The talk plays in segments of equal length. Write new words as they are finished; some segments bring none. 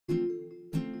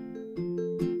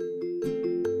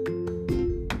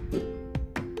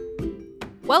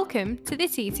Welcome to the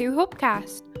T2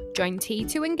 Hubcast. Join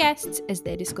T2 and guests as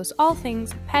they discuss all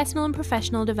things personal and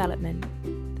professional development.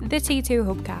 The T2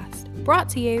 Hubcast, brought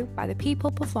to you by the People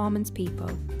Performance People.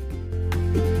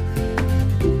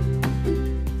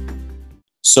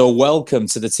 So welcome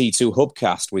to the T2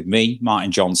 Hubcast with me,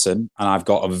 Martin Johnson, and I've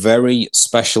got a very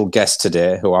special guest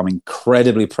today who I'm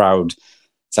incredibly proud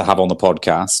to have on the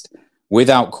podcast.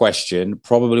 Without question,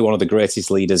 probably one of the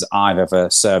greatest leaders I've ever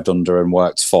served under and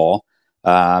worked for.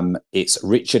 It's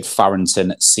Richard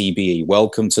Farrington CBE.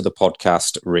 Welcome to the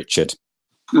podcast, Richard.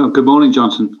 Oh, good morning,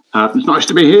 Johnson. It's nice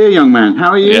to be here, young man. How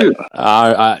are you?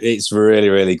 Yeah, it's really,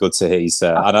 really good to hear you,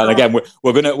 sir. And again,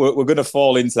 we're gonna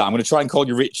fall into that. I'm gonna try and call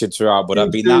you Richard throughout, but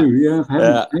I've been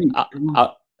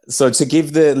that. So to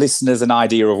give the listeners an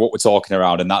idea of what we're talking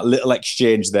around, and that little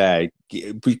exchange there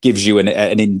gives you an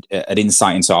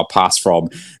insight into our past from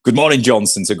 "Good morning,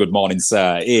 Johnson" to "Good morning,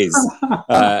 sir." Is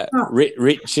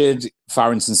Richard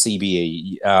Farrington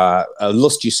CBE,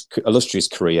 illustrious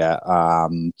career.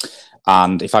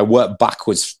 And if I work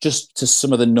backwards just to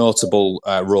some of the notable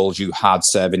roles you had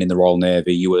serving in the Royal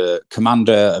Navy, you were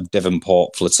commander of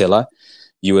Devonport Flotilla,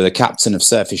 you were the captain of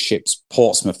surface ships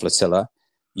Portsmouth Flotilla,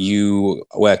 you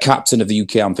were captain of the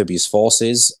UK Amphibious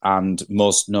Forces, and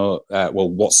what's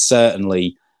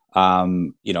certainly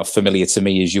familiar to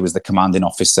me is you was the commanding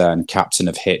officer and captain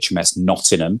of HMS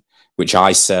Nottingham, which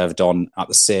I served on at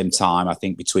the same time, I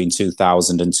think between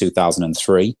 2000 and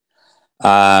 2003.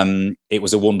 It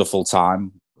was a wonderful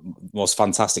time, most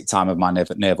fantastic time of my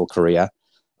naval career.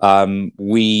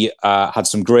 We had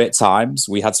some great times.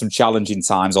 We had some challenging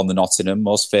times on the Nottingham,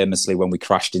 most famously when we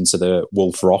crashed into the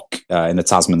Wolf Rock in the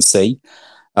Tasman Sea.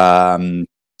 And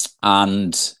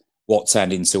what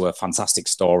turned into a fantastic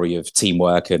story of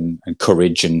teamwork and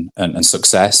courage and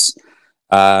success.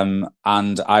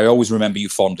 And I always remember you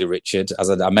fondly, Richard, as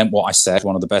I meant what I said,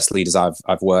 one of the best leaders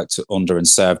I've worked under and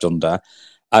served under.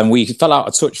 And we fell out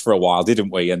of touch for a while, didn't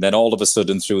we? And then all of a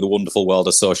sudden, through the wonderful world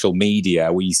of social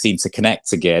media, we seemed to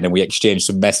connect again, and we exchanged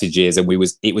some messages, and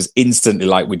it was instantly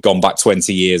like we'd gone back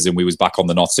 20 years and we was back on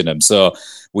the Nottingham. So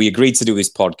we agreed to do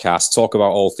this podcast, talk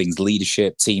about all things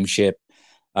leadership, teamship,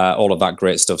 all of that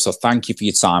great stuff. So thank you for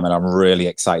your time, and I'm really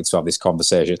excited to have this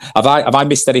conversation. Have I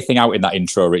missed anything out in that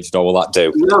intro, Richard, or will that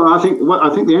do? No, I think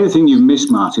the only thing you've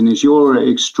missed, Martin, is your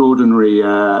extraordinary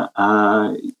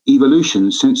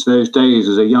evolution since those days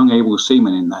as a young able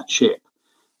seaman in that ship,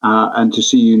 and to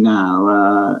see you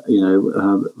now,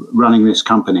 running this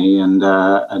company and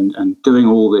doing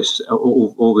all this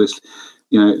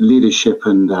leadership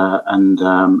and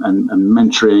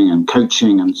mentoring and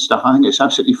coaching and stuff. I think it's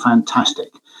absolutely fantastic.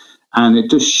 And it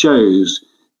just shows,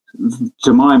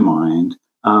 to my mind,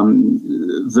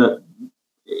 that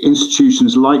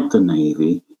institutions like the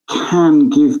Navy can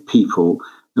give people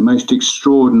the most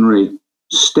extraordinary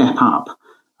step up,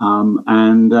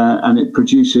 and it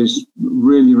produces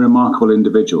really remarkable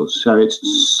individuals. So it's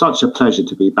such a pleasure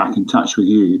to be back in touch with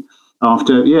you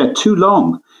after, too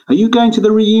long. Are you going to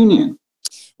the reunion?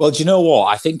 Well, do you know what?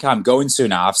 I think I'm going to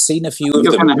now. I've seen a few of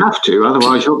them. You're going to have to,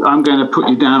 otherwise I'm going to put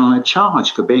you down on a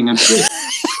charge for being a dick.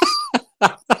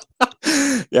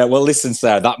 Yeah, well, listen,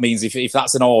 sir, that means if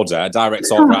that's an order, a direct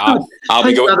order, I'll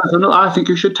be going. I think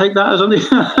you should take that as an...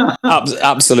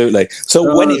 Absolutely.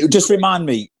 So just remind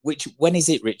me, when is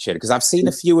it, Richard? Because I've seen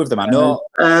a few of them. I know.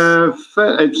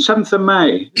 7th of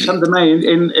May. 7th of May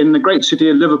in the great city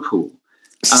of Liverpool.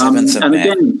 7th of May.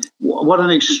 Again, what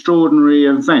an extraordinary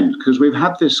event, because we've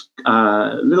had this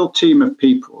little team of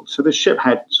people. So the ship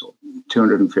had sort of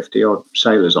 250 odd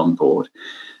sailors on board.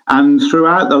 And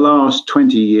throughout the last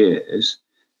 20 years,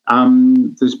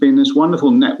 there's been this wonderful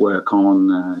network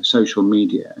on social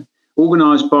media,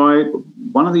 organised by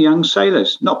one of the young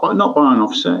sailors, not by an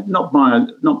officer, not by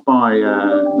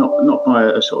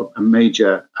a sort of a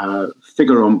major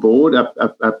figure on board,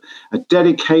 a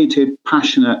dedicated,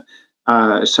 passionate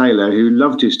sailor who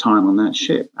loved his time on that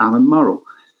ship, Alan Murrell.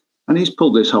 And he's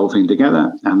pulled this whole thing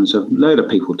together, and there's a load of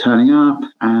people turning up,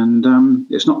 and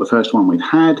it's not the first one we've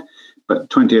had, but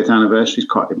 20th anniversary is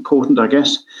quite important, I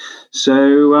guess.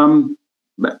 So,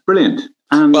 brilliant.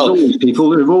 And all these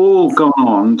people have all gone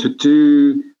on to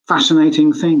do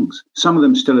fascinating things. Some of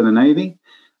them still in the Navy.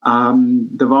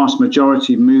 The vast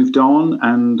majority moved on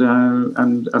and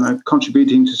are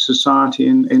contributing to society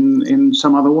in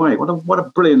some other way. What a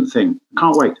brilliant thing.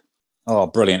 Can't wait. Oh,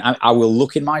 brilliant. I will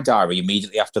look in my diary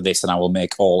immediately after this, and I will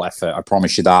make all effort. I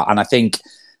promise you that. And I think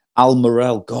Al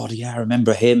Morel, God, yeah, I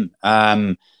remember him.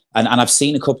 And I've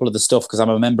seen a couple of the stuff because I'm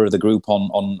a member of the group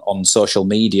on social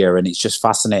media, and it's just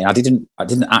fascinating. I didn't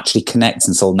actually connect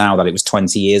until now that it was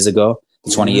 20 years ago,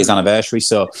 the 20 years anniversary.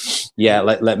 So yeah,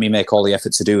 let me make all the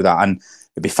effort to do that. And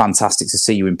it'd be fantastic to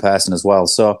see you in person as well.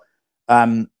 So,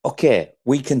 okay,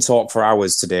 we can talk for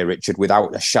hours today, Richard,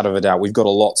 without a shadow of a doubt. We've got a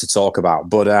lot to talk about,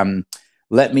 but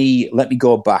let me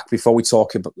go back before we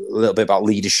talk a little bit about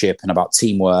leadership and about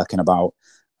teamwork and about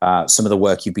some of the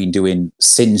work you've been doing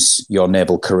since your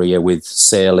naval career with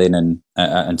sailing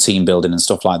and team building and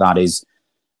stuff like that. Is,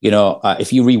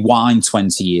 if you rewind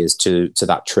 20 years to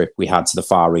that trip we had to the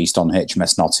Far East on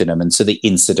HMS Nottingham and to the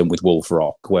incident with Wolf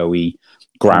Rock where we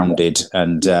grounded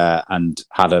and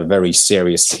had a very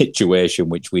serious situation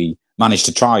which we managed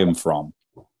to triumph from.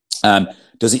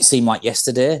 Does it seem like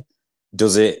yesterday?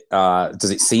 Does it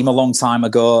seem a long time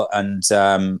ago? And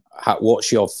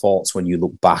what's your thoughts when you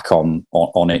look back on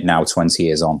it now, 20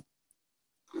 years on?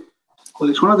 Well,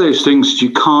 it's one of those things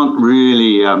you can't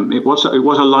really. It was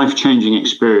a life-changing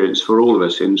experience for all of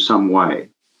us in some way,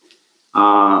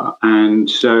 and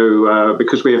so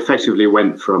because we effectively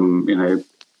went from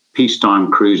peacetime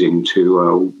cruising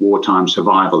to wartime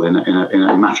survival in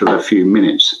a matter of a few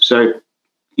minutes. So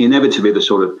inevitably, the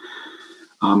sort of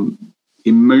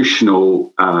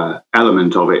emotional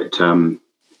element of it,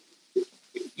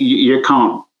 you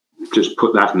can't just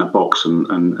put that in a box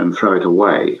and throw it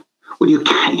away. Well, you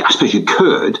can, I suppose you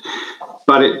could,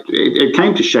 but it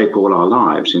came to shape all our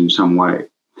lives in some way.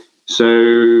 So,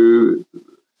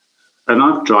 and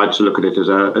I've tried to look at it as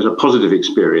a positive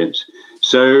experience.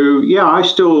 So, yeah, I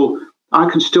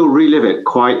can still relive it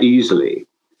quite easily.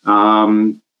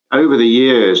 Over the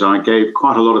years, I gave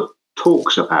quite a lot of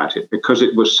talks about it because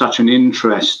it was such an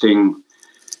interesting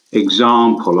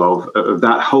example of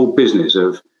that whole business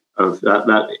of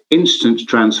that instant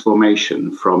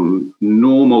transformation from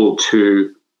normal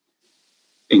to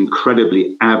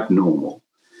incredibly abnormal.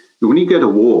 When you go to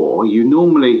war, you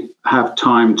normally have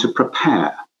time to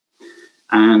prepare,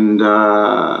 and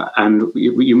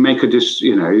you make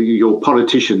your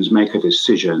politicians make a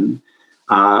decision,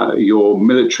 your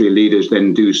military leaders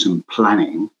then do some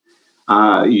planning,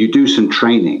 you do some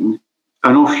training,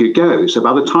 and off you go. So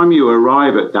by the time you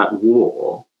arrive at that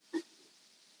war,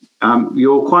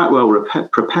 you're quite well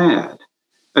prepared.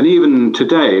 And even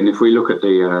today, and if we look at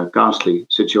the ghastly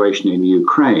situation in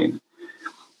Ukraine,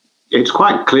 it's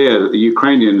quite clear that the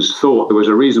Ukrainians thought there was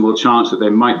a reasonable chance that they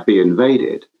might be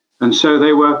invaded. And so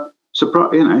they were,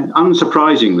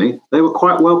 unsurprisingly, they were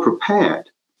quite well prepared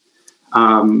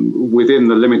within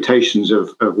the limitations of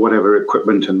whatever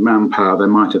equipment and manpower they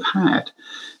might have had.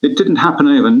 It didn't happen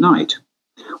overnight.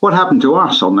 What happened to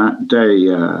us on that day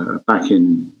back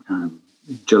in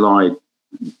July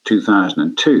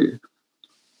 2002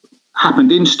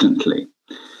 happened instantly.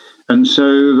 And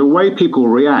so the way people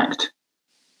react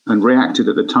and reacted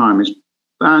at the time is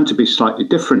bound to be slightly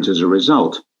different as a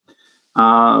result.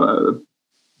 But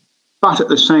at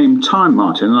the same time,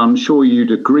 Martin, and I'm sure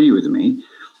you'd agree with me,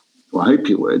 or I hope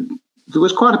you would, there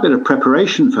was quite a bit of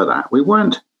preparation for that.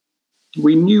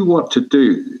 We knew what to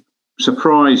do.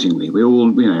 Surprisingly,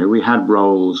 we had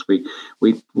roles, we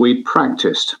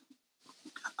practiced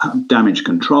damage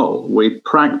control. We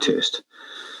practiced.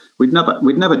 We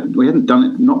hadn't done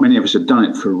it. Not many of us had done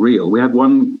it for real. We had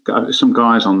some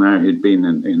guys on there who'd been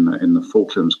in the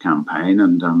Falklands campaign,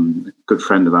 and a good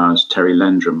friend of ours, Terry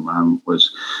Lendrum,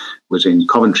 was in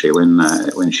Coventry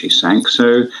when she sank.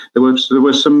 So there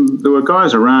were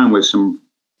guys around with some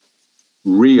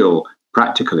real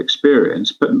practical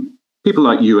experience, but people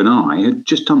like you and I had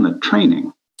just done the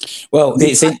training. Well,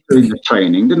 it's in the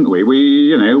training, didn't we?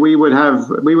 We would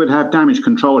have damage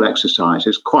control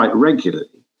exercises quite regularly.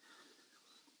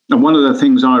 And one of the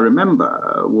things I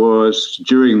remember was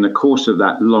during the course of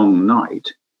that long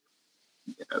night,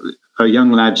 a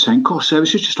young lad saying, "Gosh, so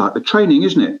this is just like the training,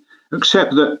 isn't it?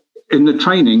 Except that in the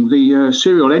training, the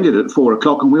serial ended at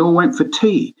 4:00 and we all went for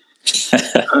tea."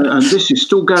 And this is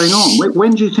still going on.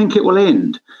 When do you think it will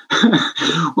end?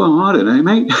 Well, I don't know,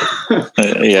 mate.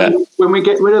 Yeah. When we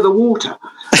get rid of the water.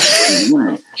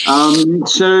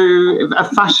 So a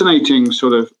fascinating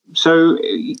sort of. So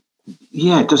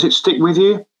yeah, does it stick with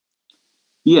you?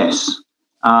 Yes.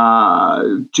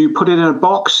 Do you put it in a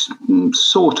box?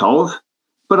 Sort of.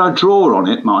 But I draw on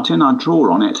it, Martin. I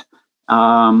draw on it,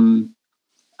 and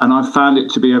I found it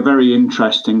to be a very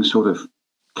interesting sort of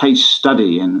case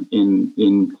study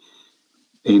in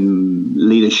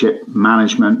leadership,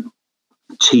 management,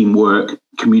 teamwork,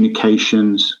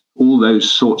 communications, all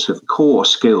those sorts of core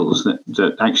skills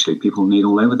that actually people need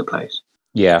all over the place.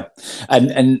 Yeah.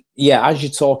 And yeah, as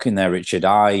you're talking there, Richard,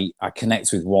 I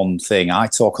connect with one thing. I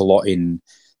talk a lot in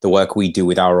the work we do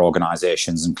with our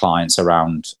organizations and clients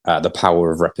around the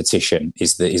power of repetition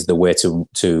is the way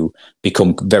to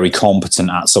become very competent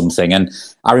at something. And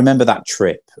I remember that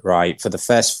trip, right? For the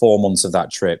first 4 months of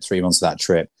that trip, 3 months of that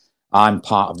trip, I'm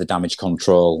part of the damage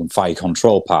control and fire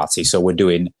control party. So we're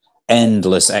doing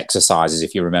endless exercises,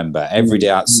 if you remember, every day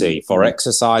at sea for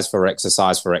exercise.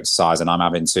 And I'm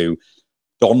having to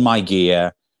don my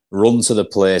gear, run to the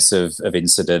place of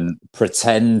incident,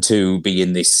 pretend to be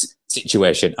in this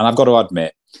situation. And I've got to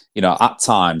admit, you know, at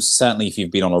times, certainly if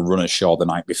you've been on a run ashore the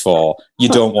night before, you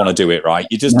don't want to do it, right?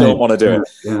 You just don't want to do it.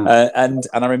 Yeah. And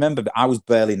I remember I was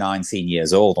barely 19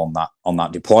 years old on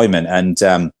that deployment.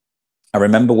 And I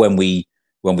remember when we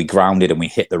grounded and we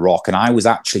hit the rock, and I was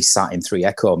actually sat in 3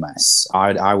 Echo mess.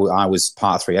 I was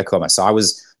part of 3 Echo mess. So I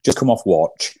was just come off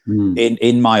watch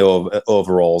in my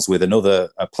overalls with another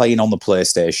playing on the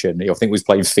PlayStation. I think we was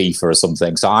playing FIFA or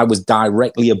something. So I was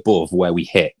directly above where we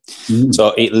hit.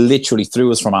 So it literally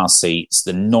threw us from our seats.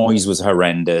 The noise was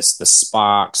horrendous. The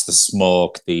sparks, the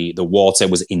smoke, the water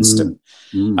was instant.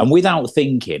 And without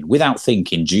thinking,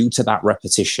 due to that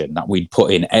repetition that we'd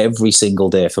put in every single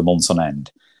day for months on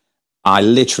end, I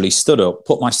literally stood up,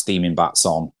 put my steaming bats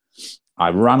on. I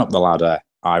ran up the ladder.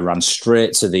 I ran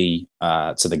straight to the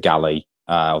galley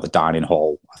or the dining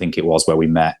hall, I think it was, where we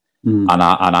met, and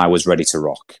I was ready to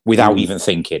rock without even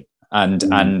thinking.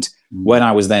 And when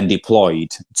I was then deployed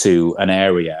to an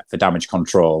area for damage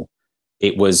control,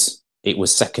 it was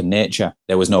second nature.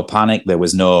 There was no panic. There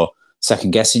was no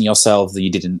second guessing yourself. That you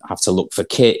didn't have to look for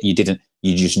kit. You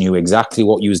just knew exactly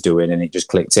what you was doing, and it just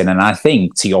clicked in. And I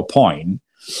think, to your point,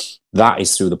 that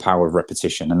is through the power of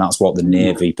repetition. And that's what the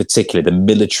Navy, particularly the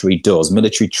military, does.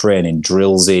 Military training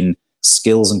drills in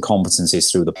skills and competencies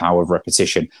through the power of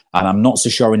repetition. And I'm not so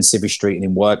sure in Civvy Street and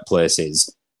in workplaces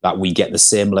that we get the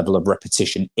same level of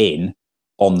repetition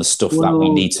on the stuff that we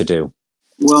need to do.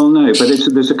 Well, no, but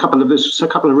there's a couple of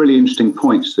really interesting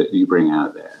points that you bring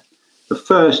out there. The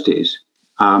first is,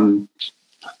 you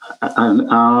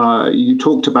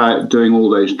talked about doing all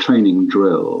those training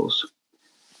drills.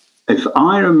 If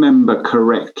I remember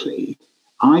correctly,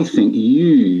 I think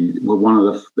you were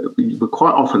you were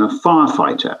quite often a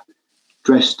firefighter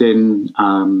dressed in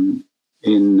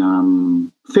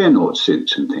Fearnaught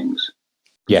suits and things.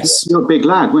 Yes. You're a big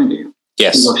lad, weren't you?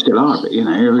 Yes. You still are, but you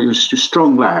know, you were a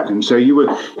strong lad. And so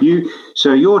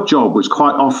so your job was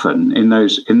quite often in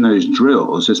those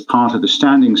drills as part of the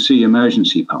Standing Sea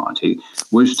Emergency Party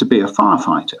was to be a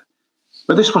firefighter.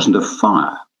 But this wasn't a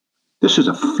fire. This was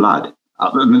a flood.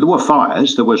 I mean, there were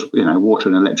fires. There was, you know, water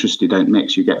and electricity don't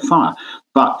mix. You get fire,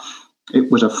 but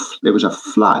it was a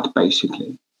flood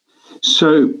basically.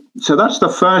 So that's the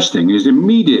first thing. Is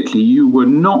immediately you were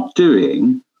not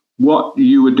doing what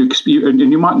you would do, and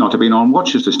you might not have been on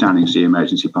watch as the Standing Sea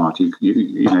Emergency Party.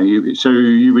 So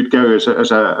you would go as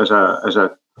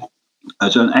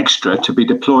an extra to be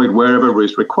deployed wherever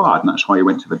was required, and that's why you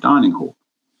went to the dining hall.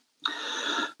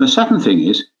 The second thing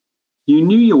is, you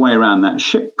knew your way around that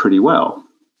ship pretty well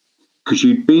because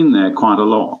you'd been there quite a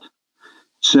lot.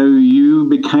 So you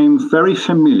became very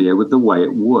familiar with the way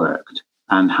it worked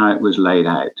and how it was laid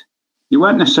out. You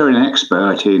weren't necessarily an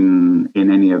expert in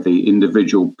any of the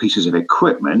individual pieces of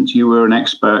equipment. You were an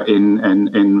expert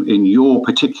in your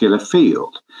particular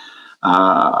field.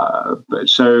 But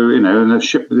so, you know, and a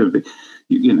ship,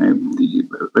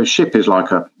 a ship is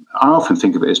like I often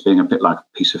think of it as being a bit like a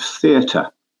piece of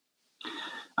theatre.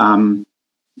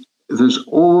 There's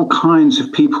all kinds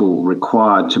of people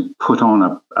required to put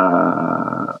on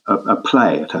a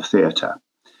play at a theatre.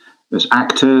 There's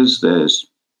actors, there's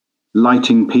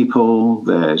lighting people,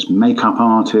 there's makeup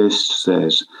artists,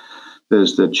 there's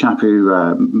the chap who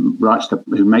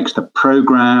makes the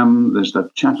program, there's the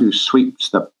chap who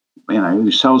sweeps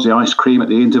who sells the ice cream at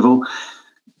the interval.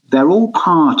 They're all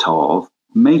part of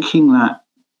making that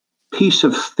piece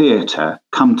of theatre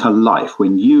come to life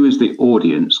when you as the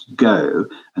audience go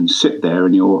and sit there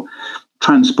and you're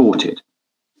transported.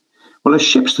 Well, a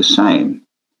ship's the same.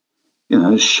 You know,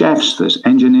 there's chefs, there's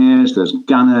engineers, there's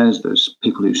gunners, there's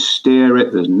people who steer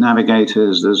it, there's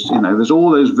navigators, there's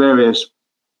all those various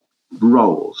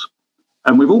roles.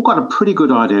 And we've all got a pretty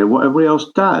good idea of what everybody else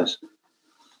does.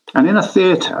 And in a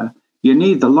theatre, you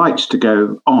need the lights to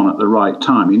go on at the right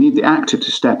time. You need the actor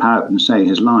to step out and say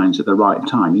his lines at the right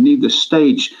time. You need the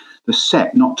stage, the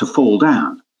set not to fall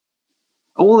down.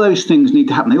 All those things need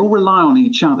to happen. They all rely on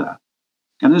each other.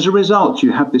 And as a result,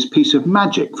 you have this piece of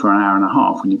magic for an hour and a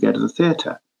half when you go to the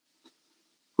theatre.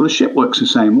 Well, the ship works the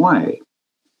same way.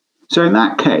 So in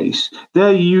that case,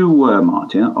 there you were,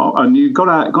 Martin, and you got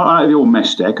out of your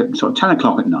mess deck at sort of 10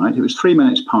 o'clock at night. It was 3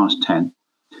 minutes past 10,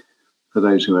 for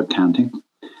those who are counting.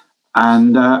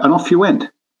 And off you went.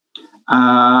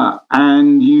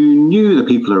 And you knew the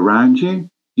people around you.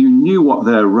 You knew what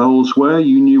their roles were.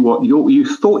 You knew what you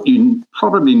thought you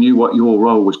probably knew what your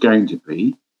role was going to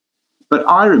be. But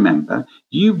I remember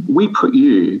we put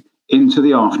you into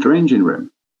the after engine room.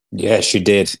 Yes, you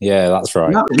did. Yeah, that's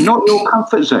right. That was not your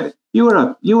comfort zone. You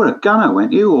were a gunner,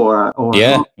 weren't you? Or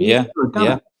yeah.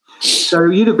 So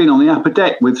you'd have been on the upper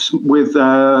deck with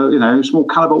small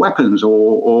caliber weapons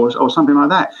or something like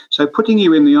that. So putting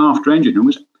you in the after engine room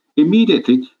was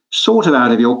immediately sort of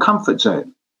out of your comfort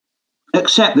zone,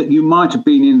 except that you might have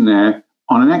been in there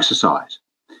on an exercise.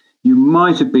 You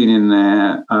might have been in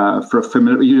there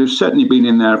you'd have certainly been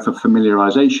in there for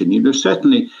familiarization. You'd have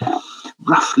certainly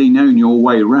roughly known your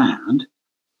way round,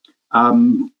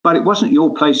 but it wasn't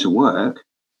your place of work.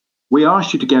 We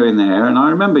asked you to go in there, and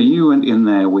I remember you went in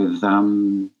there with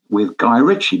Guy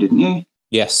Ritchie, didn't you?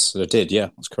 Yes, I did. Yeah,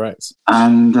 that's correct.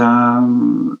 And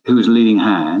who was leading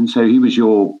hand? So he was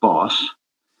your boss,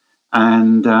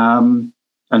 and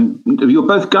you're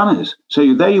both gunners.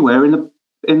 So there you were in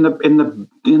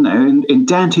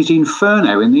Dante's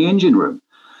Inferno in the engine room,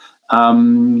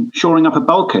 shoring up a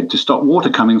bulkhead to stop water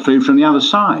coming through from the other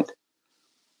side.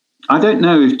 I don't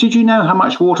know. Did you know how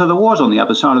much water there was on the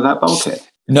other side of that bulkhead?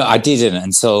 No, I didn't.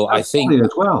 And so I think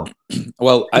as well.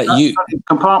 Well, the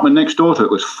compartment next door to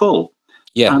it was full.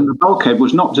 Yeah. And the bulkhead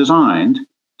was not designed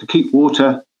to keep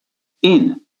water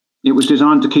in. It was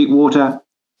designed to keep water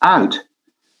out.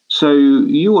 So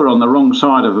you were on the wrong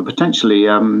side of a potentially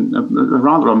a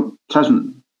rather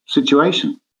unpleasant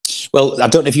situation. Well, I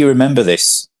don't know if you remember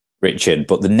this, Richard,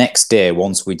 but the next day,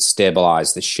 once we'd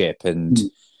stabilised the ship and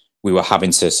we were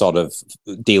having to sort of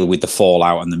deal with the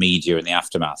fallout and the media and the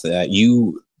aftermath,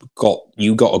 you got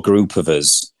a group of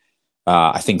us,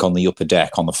 I think, on the upper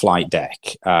deck, on the flight deck,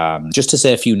 just to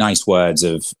say a few nice words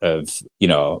of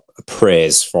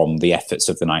praise from the efforts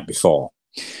of the night before.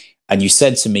 And you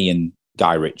said to me and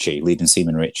Guy Ritchie, leading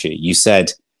seaman Ritchie, you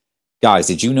said, guys,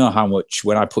 did you know how much,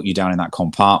 when I put you down in that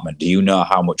compartment, do you know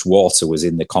how much water was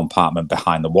in the compartment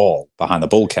behind the wall, behind the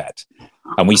bulkhead?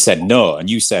 And we said no. And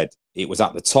you said it was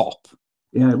at the top.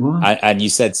 Yeah, it was. And you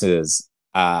said to us,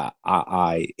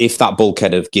 if that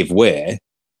bulkhead had give way,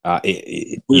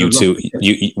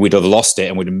 we'd have lost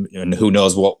it, and who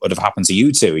knows what would have happened to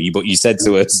you two. But you said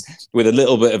to us, with a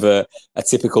little bit of a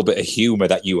typical bit of humour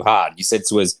that you had, you said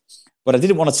to us, but I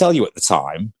didn't want to tell you at the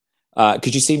time,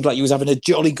 because you seemed like you was having a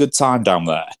jolly good time down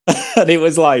there. And it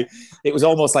was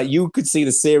almost like you could see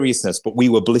the seriousness, but we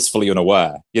were blissfully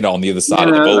unaware, on the other side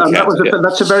of the bulkhead.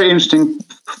 That's a very interesting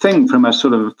thing from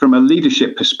a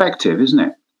leadership perspective, isn't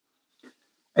it?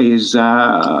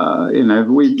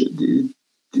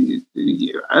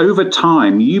 Over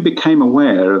time, you became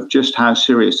aware of just how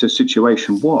serious the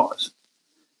situation was.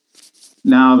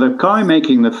 Now, the guy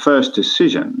making the first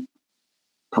decision,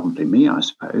 probably me, I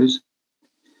suppose,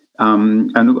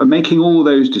 and making all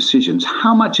those decisions,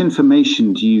 how much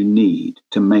information do you need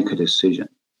to make a decision?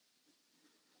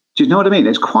 Do you know what I mean?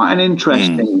 It's quite an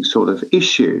interesting sort of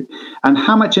issue. And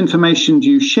how much information do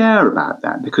you share about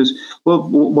that? Because, well,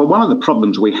 one of the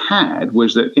problems we had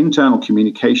was that internal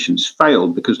communications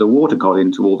failed because the water got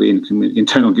into all the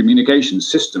internal communication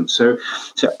systems. So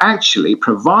actually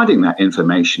providing that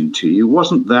information to you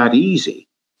wasn't that easy.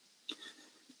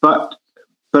 But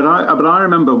I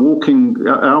remember walking.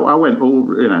 I went all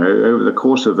over the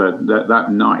course of that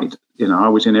night. I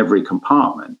was in every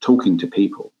compartment talking to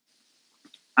people,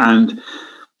 and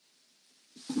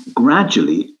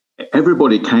gradually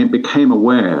everybody became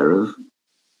aware of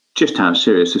just how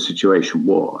serious the situation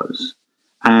was,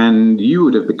 and you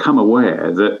would have become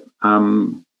aware that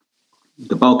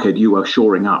the bulkhead you were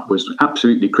shoring up was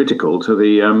absolutely critical to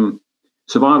the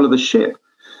survival of the ship.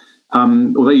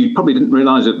 Although you probably didn't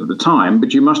realise it at the time,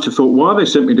 but you must have thought, why they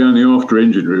sent me down the after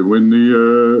engine room when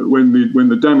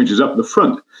the damage is up the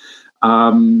front?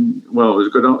 Well,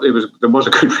 there was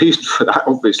a good reason for that,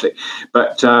 obviously,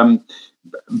 but there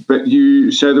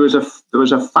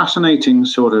was a fascinating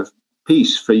sort of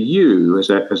piece for you as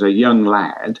a young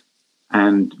lad,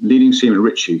 and leading seaman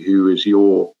Ritchie, who was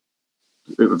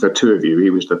the two of you, he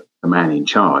was the man in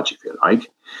charge, if you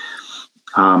like.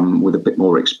 With a bit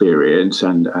more experience,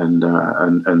 and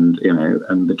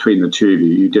between the two of you,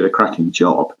 you did a cracking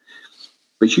job.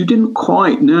 But you didn't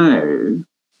quite know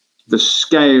the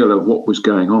scale of what was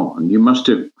going on. It must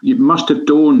have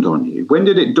dawned on you. When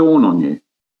did it dawn on you?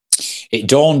 It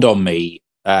dawned on me.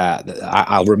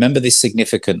 I'll remember this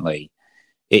significantly.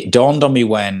 It dawned on me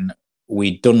when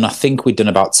we'd done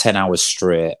about 10 hours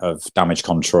straight of damage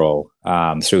control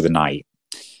through the night,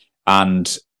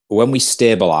 and when we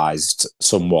stabilised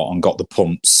somewhat and got the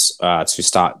pumps to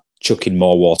start chucking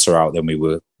more water out than we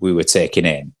were taking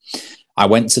in, I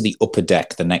went to the upper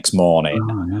deck the next morning,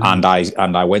 and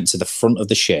I went to the front of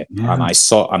the ship, and I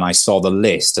saw the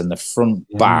list, and the front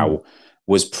bow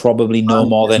was probably no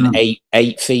more than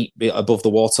 8 feet above the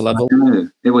water level.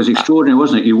 It was extraordinary,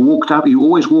 wasn't it? You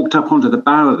always walked up onto the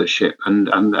bow of the ship, and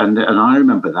I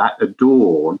remember that at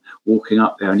dawn, walking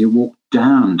up there, and you walked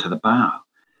down to the bow.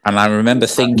 And I remember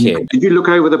thinking, did you look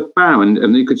over the bow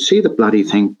and you could see the bloody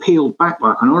thing peeled back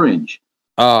like an orange?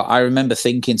 Oh, I remember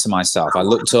thinking to myself, I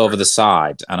looked over the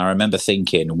side, and I remember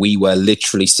thinking we were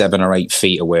literally 7 or 8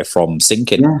 feet away from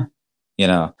sinking. Yeah. You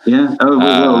know,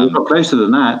 well, we got closer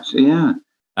than that. Yeah,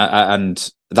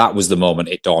 and that was the moment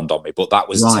it dawned on me. But that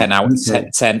was 10 hours.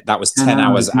 Okay. 10. That was 10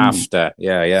 hours after.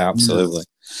 Yeah, absolutely. Yeah.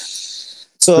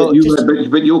 So,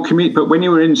 but when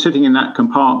you were sitting in that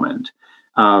compartment,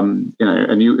 and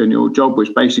your job was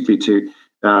basically to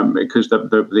because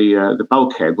the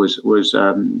bulkhead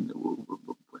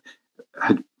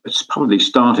had probably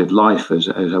started life as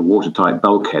a watertight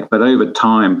bulkhead, but over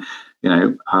time,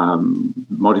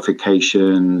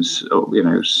 modifications,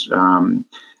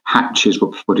 hatches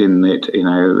were put in it,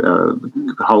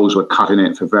 holes were cut in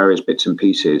it for various bits and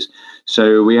pieces.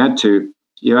 So you had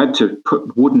to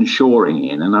put wooden shoring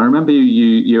in, and I remember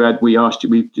we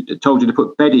told you to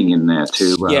put bedding in there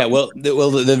too.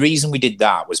 The reason we did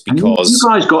that was because you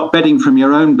guys got bedding from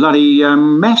your own bloody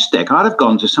mess deck. I'd have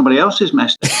gone to somebody else's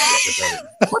mess deck.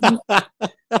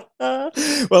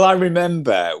 Well, I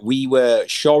remember we were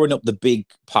shoring up the big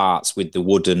parts with the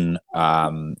wooden,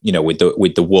 with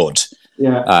the wood.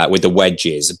 Yeah. With the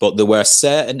wedges, but there were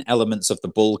certain elements of the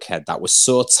bulkhead that were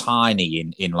so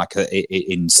tiny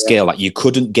in scale that you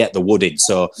couldn't get the wood in.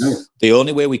 So the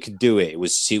only way we could do it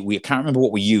was we can't remember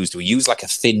what we used. We used like a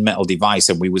thin metal device,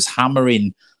 and we was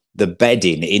hammering the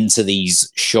bedding into these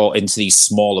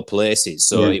smaller places,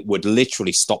 so it would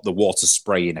literally stop the water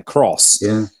spraying across.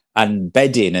 Yeah. And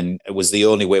bedding, and it was the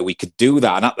only way we could do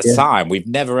that. And at the time, we've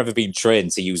never ever been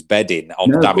trained to use bedding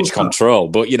on damage control,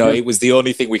 but it was the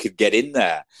only thing we could get in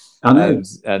there. I know.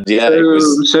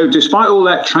 So despite all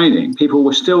that training, people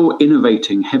were still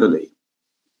innovating heavily.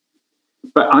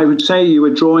 But I would say you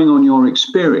were drawing on your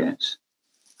experience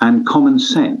and common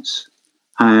sense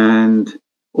and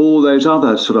all those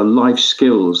other sort of life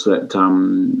skills that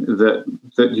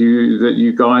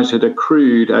you guys had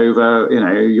accrued over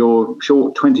your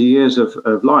short 20 years of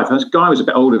life. This guy was a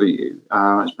bit older than you.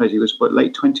 I suppose he was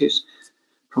late 20s,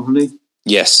 probably.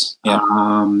 Yes. Yeah.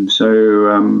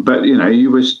 But you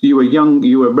were young.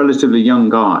 You were relatively young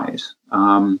guys,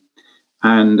 and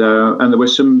there were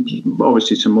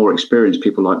obviously some more experienced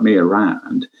people like me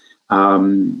around.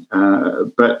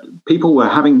 But people were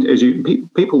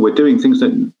people were doing things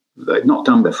that they'd not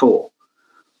done before,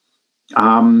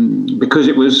 because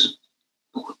it was,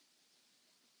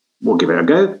 we'll give it a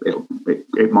go.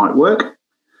 It might work.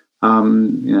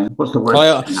 What's the word?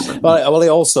 Well, I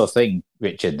also think,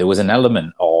 Richard, there was an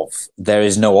element of there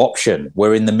is no option.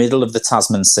 We're in the middle of the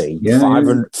Tasman Sea,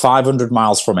 500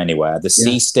 miles from anywhere. The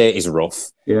sea state is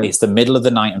rough. Yeah. It's the middle of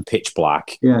the night and pitch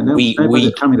black. Yeah,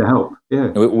 nobody's coming to help.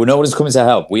 Yeah, nobody's coming to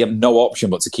help. We have no option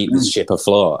but to keep this ship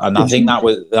afloat, and I think that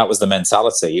was the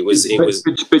mentality. It was.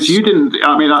 But you didn't.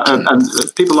 I mean, and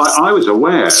people like I was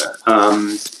aware.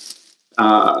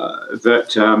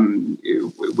 That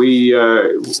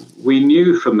we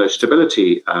knew from the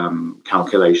stability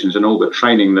calculations and all the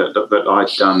training that I'd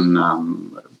done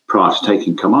prior to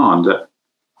taking command, that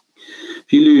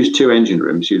if you lose 2 engine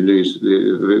rooms, there's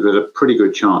a pretty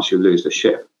good chance you'll lose the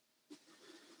ship.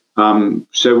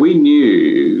 So we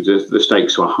knew that the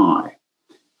stakes were high,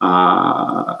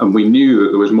 and we knew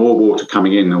that there was more water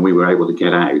coming in than we were able to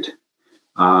get out.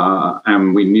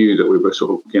 And we knew that we were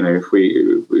sort of, if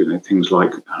we, things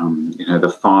like,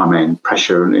 the firemen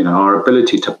pressure and, our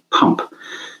ability to pump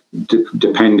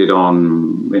depended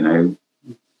on,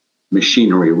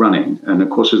 machinery running. And of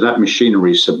course, as that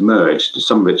machinery submerged,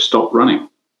 some of it stopped running.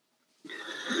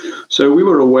 So we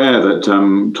were aware that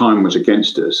time was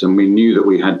against us, and we knew that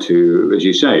we had to, as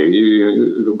you say,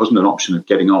 there wasn't an option of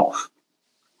getting off.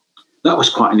 That was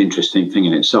quite an interesting thing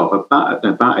in itself.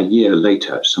 About a year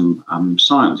later, some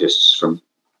scientists from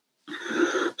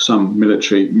some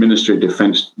Ministry of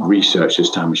Defence research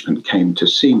establishment came to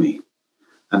see me,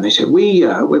 and they said,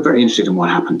 "We're very interested in what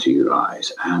happened to you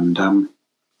guys, and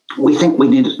we think we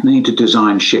need to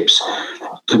design ships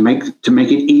to make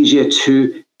it easier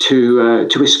to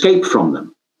escape from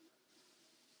them."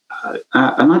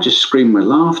 And I just screamed with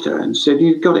laughter and said,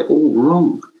 "You've got it all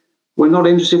wrong. We're not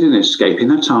interested in escaping.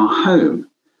 That's our home.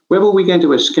 Where were we going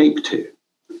to escape to?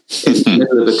 In the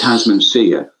middle of the Tasman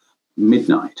Sea at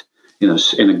midnight, in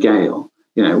a gale.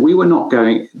 We were not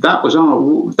going. That was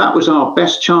our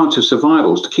best chance of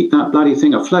survival, to keep that bloody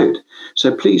thing afloat. So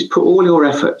please put all your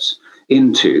efforts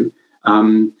into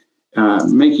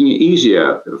making it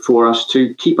easier for us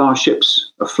to keep our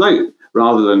ships afloat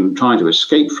rather than trying to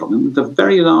escape from them. The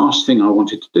very last thing I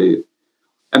wanted to do.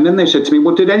 And then they said to me,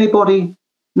 well,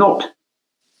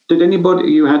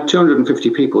 you had 250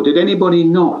 people, did anybody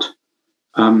not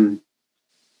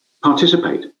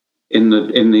participate in the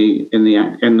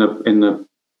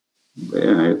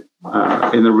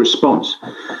response?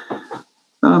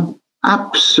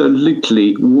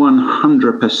 Absolutely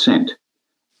 100%.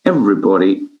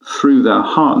 Everybody threw their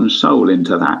heart and soul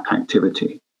into that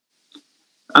activity.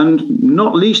 And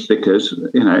not least because,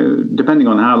 depending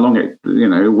on how long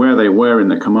where they were in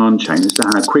the command chain as to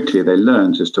how quickly they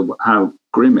learned as to how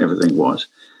grim everything was,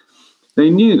 they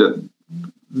knew that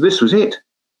this was it.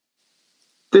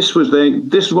 This was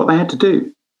what they had to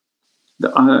do.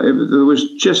 There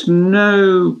was just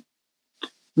no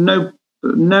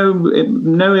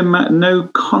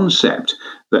concept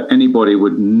that anybody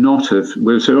would not have.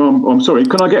 Would say, "Oh, I'm sorry,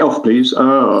 can I get off, please? I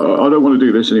don't want to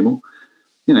do this anymore."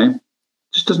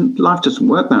 Life doesn't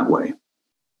work that way.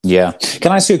 Yeah.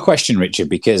 Can I ask you a question, Richard?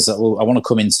 Because I want to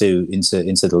come into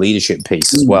the leadership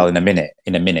piece as well in a minute.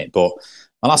 But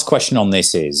my last question on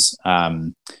this is: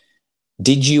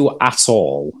 did you at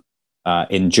all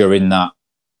during that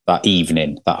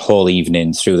evening, that whole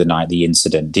evening through the night, the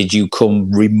incident, did you come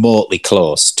remotely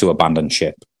close to abandon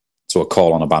ship, to a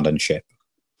call on abandon ship?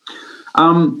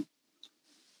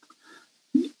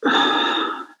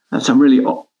 That's a really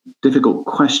difficult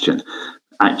question,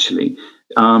 actually.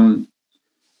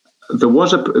 There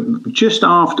was just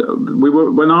after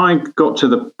when I got to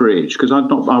the bridge, because I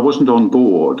wasn't on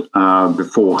board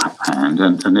beforehand,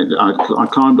 and I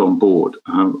climbed on board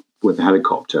with the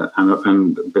helicopter,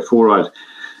 and before I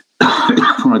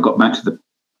got back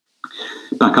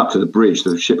up to the bridge,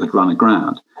 the ship had run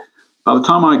aground. By the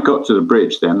time I got to the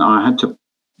bridge, then I had to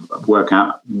work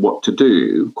out what to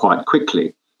do quite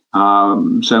quickly.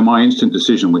 So my instant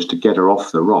decision was to get her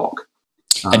off the rock.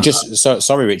 And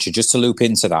sorry, Richard, just to loop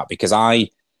into that, because I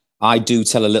do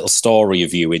tell a little story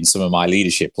of you in some of my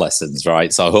leadership lessons,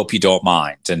 right? So I hope you don't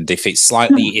mind. And if it's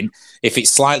slightly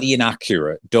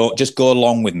inaccurate, don't just go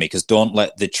along with me, because don't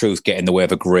let the truth get in the way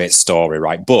of a great story,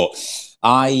 right? But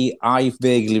I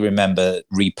vaguely remember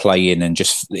replaying and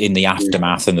just in the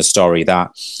aftermath and the story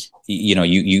that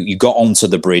you got onto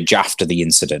the bridge after the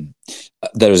incident.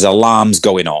 There's alarms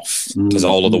going off because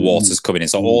all of the water's coming in.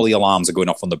 So all the alarms are going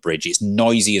off on the bridge. It's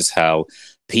noisy as hell.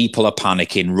 People are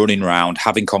panicking, running around,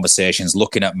 having conversations,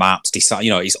 looking at maps.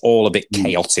 It's all a bit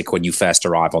chaotic when you first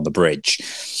arrive on the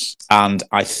bridge. And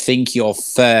I think your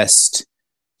first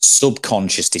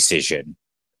subconscious decision,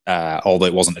 although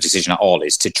it wasn't a decision at all,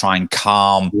 is to try and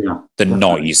calm the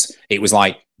noise. It was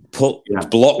like, block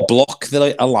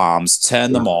the alarms,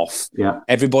 turn them off.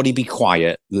 Everybody be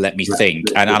quiet. Let me think.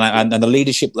 And the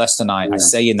leadership lesson I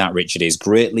say in that, Richard, is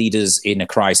great leaders in a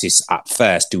crisis at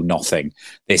first do nothing.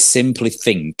 They simply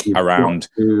think around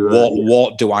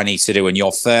what do I need to do? And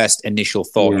your first initial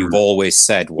thought, you've always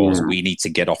said, was we need to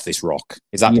get off this rock.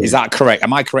 Is that correct?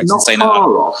 Am I correct in saying that? Not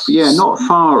far off. Yeah, not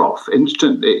far off. There's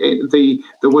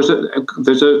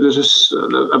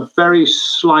a very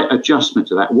slight adjustment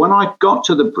to that. When I got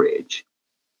to the bridge,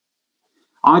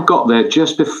 I got there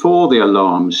just before the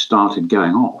alarms started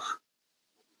going off,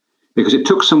 because it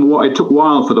took a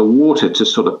while for the water to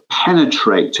sort of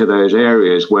penetrate to those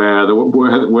areas where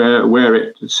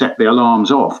it set the alarms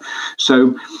off.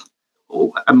 So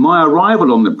my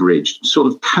arrival on the bridge sort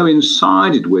of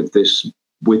coincided with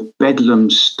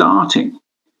Bedlam starting.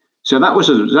 So that was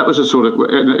a sort of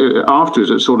afterwards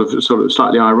a sort of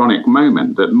slightly ironic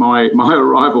moment that my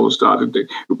arrival started. It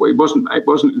wasn't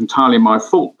entirely my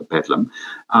fault, the Bedlam.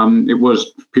 It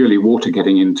was purely water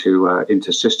getting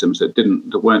into systems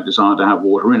that weren't designed to have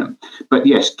water in them. But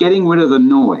yes, getting rid of the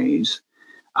noise,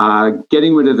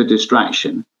 getting rid of the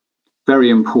distraction, very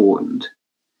important.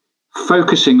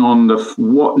 Focusing on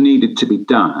what needed to be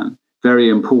done, very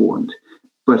important.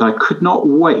 But I could not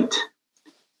wait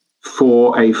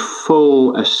for a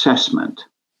full assessment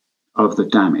of the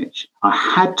damage. I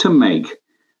had to make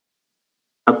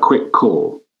a quick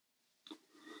call,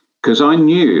 because I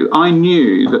knew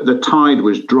that the tide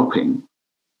was dropping.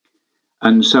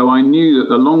 And so I knew that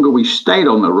the longer we stayed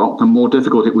on the rock, the more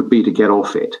difficult it would be to get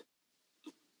off it.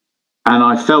 And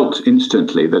I felt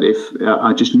instantly that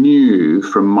I just knew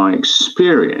from my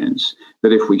experience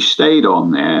that if we stayed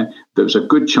on there was a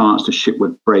good chance the ship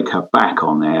would break her back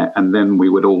on there, and then we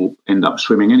would all end up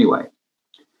swimming anyway.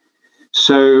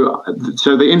 So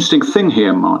the interesting thing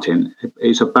here, Martin,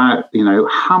 is about,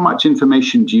 how much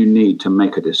information do you need to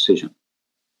make a decision,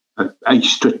 a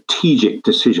strategic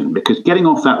decision? Because getting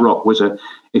off that rock was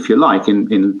if you like,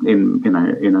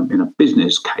 in a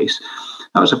business case,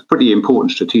 that was a pretty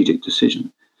important strategic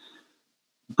decision.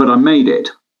 But I made it.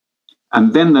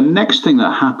 And then the next thing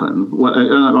that happened,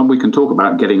 we can talk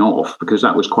about getting off, because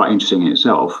that was quite interesting in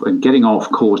itself. And getting off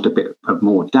caused a bit of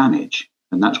more damage.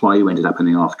 And that's why you ended up in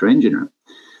the after engine room.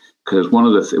 Because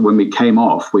when we came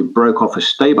off, we broke off a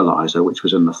stabilizer, which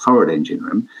was in the forward engine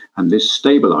room. And this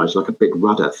stabilizer, like a big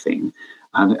rudder thing,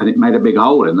 and it made a big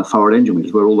hole in the forward engine, which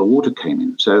is where all the water came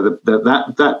in. So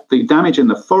the damage in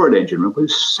the forward engine room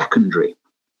was secondary.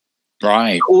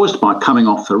 Right. Caused by coming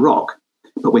off the rock.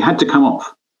 But we had to come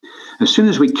off. As soon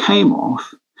as we came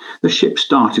off, the ship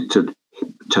started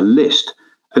to list.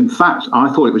 In fact, I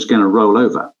thought it was going to roll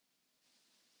over.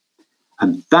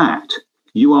 And that,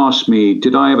 you asked me,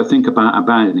 did I ever think about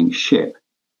abandoning ship?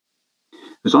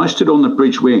 As I stood on the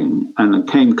bridge wing and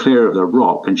came clear of the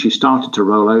rock and she started to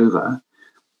roll over,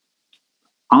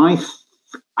 I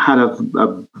had a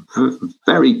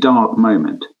very dark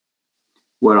moment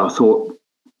where I thought,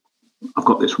 I've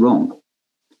got this wrong.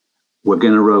 We're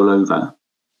going to roll over.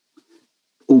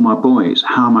 All my boys,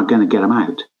 how am I going to get them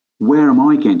out? Where am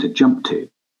I going to jump to?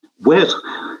 Where's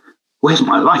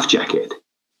my life jacket?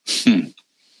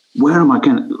 Where am I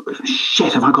going to?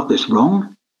 Shit, have I got this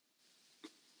wrong?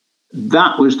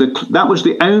 That was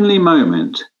the only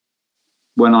moment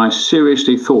when I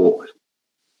seriously thought,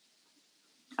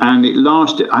 and it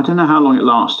lasted. I don't know how long it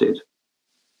lasted.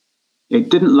 It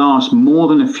didn't last more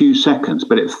than a few seconds,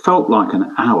 but it felt like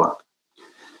an hour.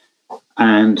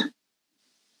 And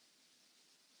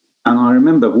I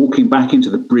remember walking back into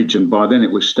the bridge, and by then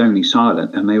it was stony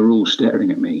silent, and they were all staring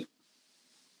at me.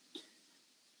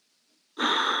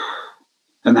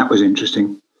 And that was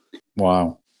interesting.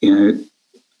 Wow.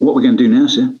 What we're going to do now,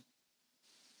 sir?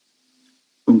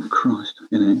 Oh, Christ.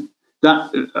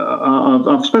 That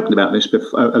I've spoken about this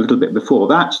a little bit before.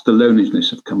 That's the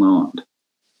loneliness of command.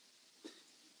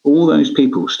 All those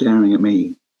people staring at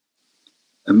me,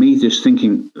 and me just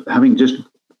thinking, having just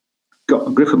got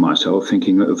a grip of myself,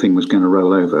 thinking that the thing was going to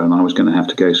roll over and I was going to have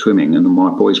to go swimming and my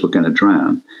boys were going to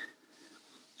drown.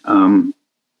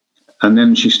 And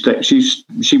then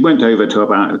she went over to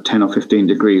about 10 or 15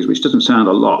 degrees, which doesn't sound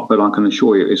a lot, but I can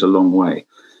assure you it's a long way.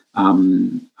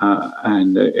 And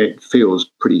it feels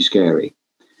pretty scary.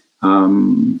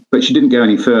 But she didn't go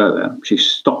any further. She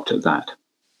stopped at that.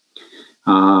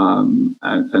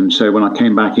 And so when I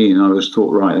came back in, I was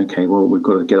thought, right, okay, well, we've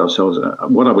got to get ourselves.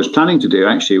 What I was planning to do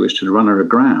actually was to run her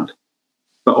aground,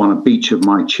 but on a beach of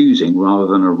my choosing rather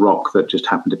than a rock that just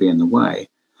happened to be in the way.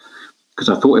 Because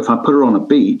I thought if I put her on a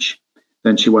beach,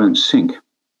 then she won't sink. Do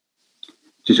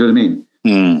you see what I mean?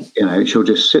 She'll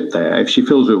just sit there. If she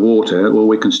fills with water, well,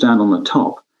 we can stand on the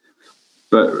top.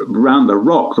 But around the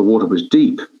rock, the water was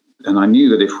deep, and I knew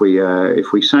that if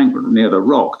we sank near the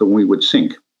rock, then we would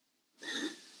sink.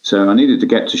 So I needed to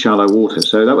get to shallow water.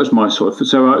 So that was my sort of.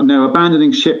 So no,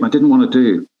 abandoning ship, I didn't want to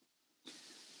do.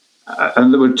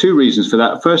 And there were two reasons for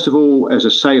that. First of all, as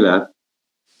a sailor,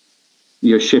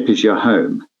 your ship is your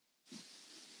home.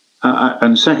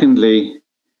 And secondly,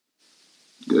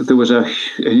 there was an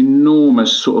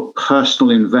enormous sort of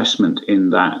personal investment in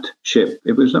that ship.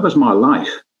 That was my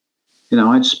life.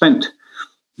 I'd spent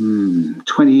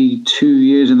 22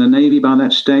 years in the Navy by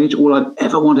that stage. All I'd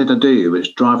ever wanted to do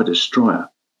was drive a destroyer.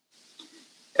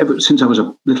 Ever since I was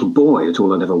a little boy, it's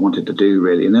all I'd ever wanted to do,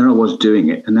 really. And there I was doing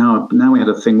it. And now we had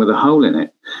a thing with a hole in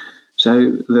it.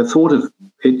 So the thought of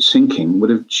it sinking would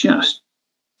have just,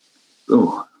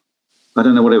 I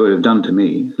don't know what it would have done to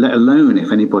me, let alone if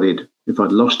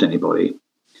I'd lost anybody. Do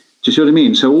you see what I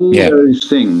mean? So all those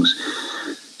things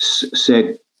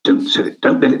said, don't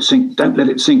let it sink, don't let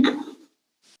it sink.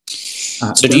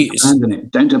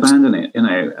 Don't abandon it.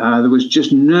 There was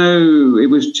just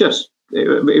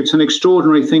it's an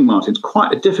extraordinary thing, Martin. It's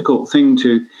quite a difficult thing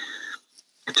to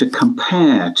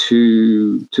compare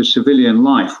to civilian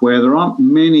life, where there aren't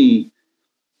many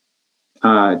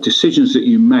decisions that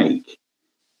you make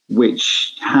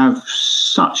which have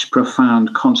such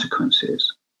profound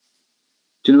consequences.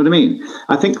 Do you know what I mean?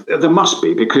 I think there must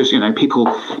be, because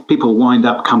people wind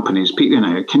up companies.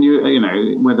 Whether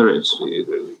it's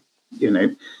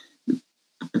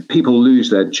people lose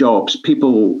their jobs.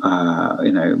 People,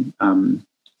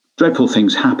 dreadful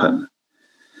things happen.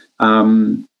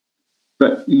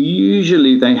 But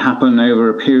usually they happen over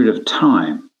a period of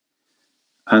time.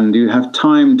 And you have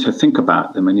time to think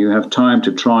about them, and you have time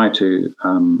to try to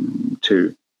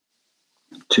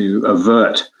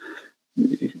avert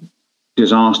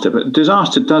disaster. But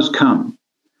disaster does come.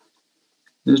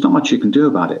 There's not much you can do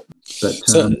about it. But,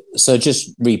 so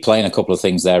just replaying a couple of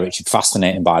things there, Richard.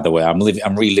 Fascinating, by the way. I'm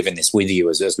reliving this with you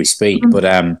as we speak. Mm-hmm.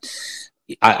 But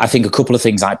I think a couple of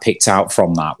things I picked out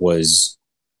from that was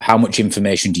how much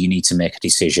information do you need to make a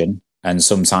decision? And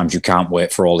sometimes you can't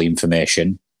wait for all the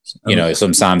information.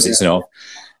 Sometimes it's enough.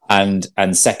 And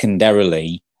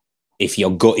secondarily, if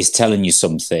your gut is telling you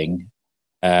something,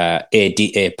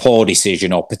 a poor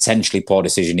decision or potentially poor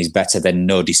decision is better than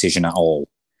no decision at all.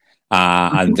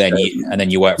 And then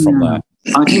you work from there.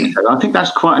 I think so. I think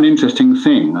that's quite an interesting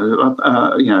thing.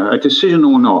 A decision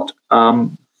or not.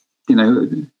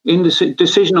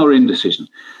 Decision or indecision.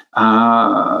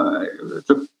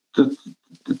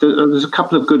 There's a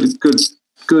couple of good.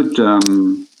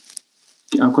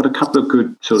 I've got a couple of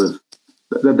good sort of.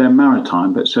 They're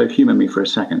maritime, but so humour me for a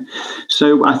second.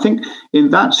 So I think in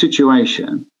that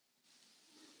situation,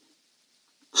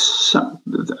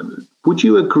 would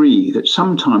you agree that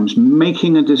sometimes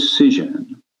making a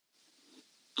decision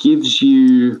gives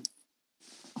you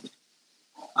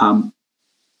a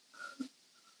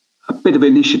bit of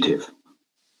initiative?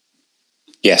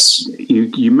 Yes.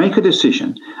 You make a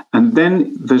decision,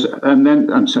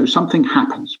 and so something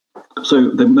happens.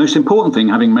 So the most important thing,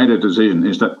 having made a decision,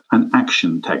 is that an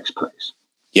action takes place.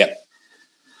 Yep.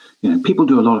 People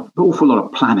do an awful lot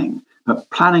of planning, but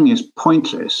planning is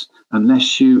pointless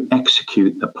unless you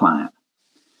execute the plan.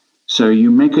 So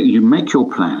you make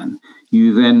your plan,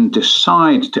 you then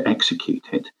decide to execute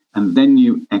it, and then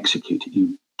you execute it.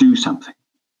 You do something.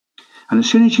 And as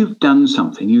soon as you've done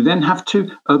something, you then have to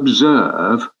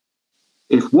observe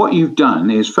if what you've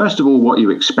done is, first of all, what you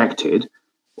expected,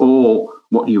 or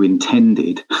what you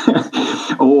intended,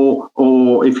 or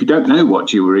if you don't know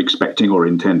what you were expecting or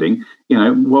intending,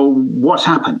 well, what's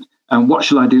happened and what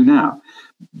shall I do now?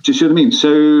 Do you see what I mean?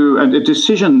 So a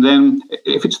decision then,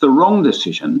 if it's the wrong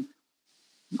decision,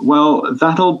 well,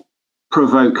 that'll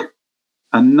provoke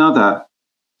another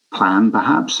plan,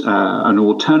 perhaps an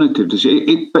alternative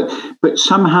decision. But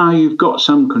somehow you've got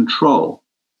some control.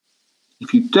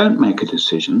 If you don't make a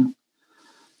decision,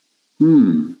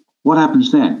 what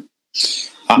happens then?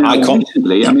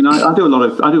 Recently, I do a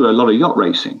lot of yacht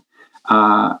racing,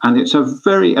 and it's a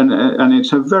very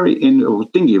or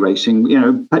dinghy racing,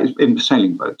 in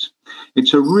sailing boats.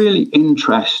 It's a really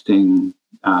interesting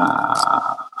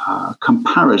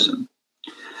comparison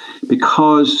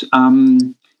because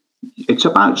it's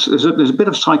about there's a bit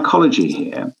of psychology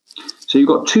here. So you've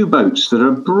got two boats that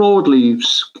are broadly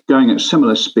going at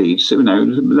similar speeds. So,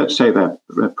 let's say they're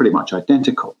pretty much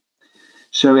identical.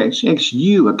 So it's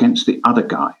you against the other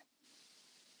guy.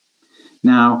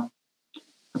 Now,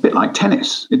 a bit like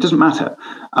tennis, it doesn't matter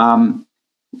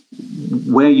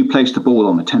where you place the ball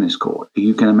on the tennis court. Are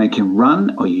you going to make him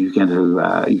run, or are you going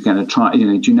to try? Do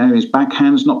you know his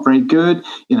backhand's not very good?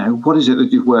 What is it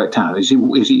that you've worked out? Is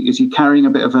he carrying a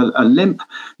bit of a limp?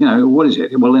 What is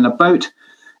it? Well, in a boat.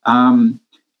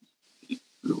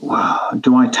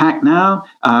 Do I tack now?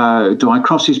 Do I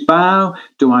cross his bow?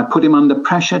 Do I put him under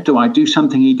pressure? Do I do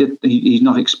something he's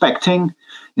not expecting?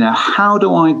 How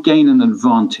do I gain an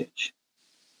advantage?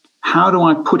 How do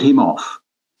I put him off?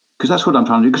 Because that's what I'm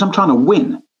trying to do, because I'm trying to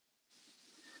win.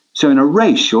 So in a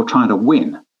race, you're trying to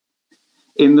win.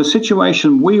 In the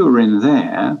situation we were in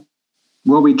there,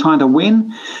 were we trying to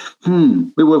win?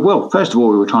 First of all,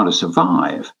 we were trying to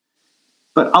survive.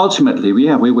 But ultimately,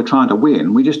 we were trying to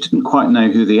win. We just didn't quite know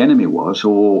who the enemy was,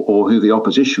 or who the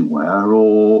opposition were,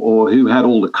 or who had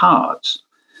all the cards.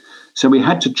 So we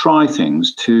had to try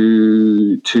things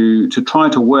to try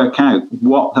to work out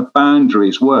what the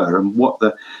boundaries were and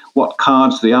what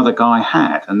cards the other guy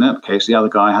had. In that case, the other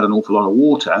guy had an awful lot of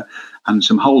water and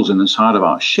some holes in the side of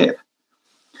our ship.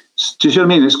 Do you see what I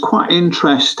mean? It's quite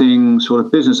interesting sort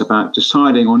of business about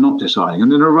deciding or not deciding.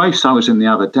 And in a race I was in the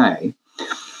other day,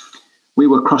 we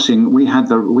were crossing. We were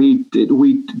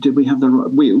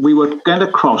going to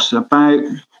cross about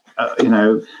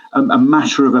a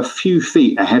matter of a few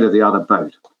feet ahead of the other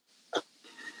boat.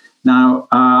 Now,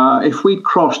 if we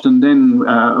crossed and then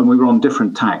and we were on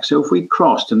different tacks, so if we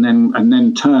crossed and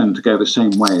then turned to go the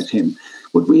same way as him,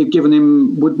 would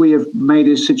we have made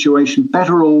his situation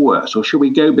better or worse? Or should we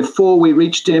go before we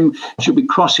reached him? Should we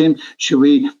cross him? Should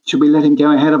we let him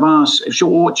go ahead of us?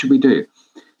 What should we do?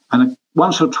 And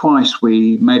once or twice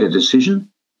we made a decision,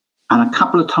 and a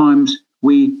couple of times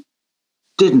we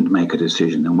didn't make a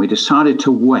decision, and we decided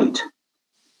to wait.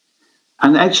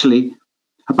 And actually,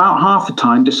 about half the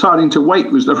time, deciding to wait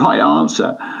was the right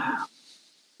answer.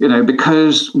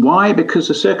 Because why? Because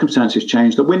the circumstances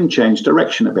changed, the wind changed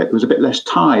direction a bit, there was a bit less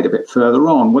tide, a bit further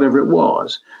on, whatever it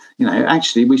was.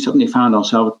 Actually, we suddenly found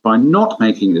ourselves, by not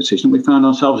making a decision, we found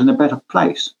ourselves in a better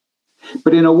place.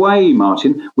 But in a way,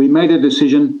 Martin, we made a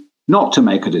decision not to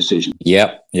make a decision.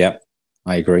 Yep,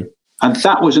 I agree. And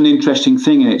that was an interesting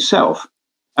thing in itself.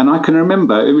 And I can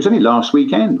remember it was only last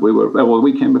weekend. We were, well, the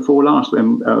weekend before last,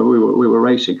 when we were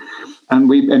racing,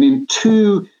 and in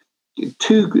two with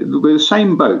the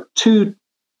same boat,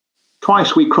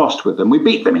 twice we crossed with them. We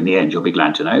beat them in the end. You'll be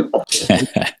glad to know.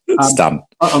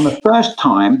 On the first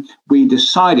time, we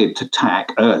decided to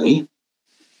tack early,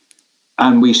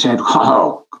 and we said,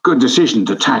 "Oh, good decision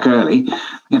to tack early."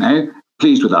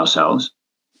 Pleased with ourselves.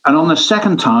 And on the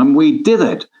second time, we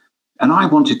dithered. And I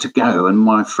wanted to go, and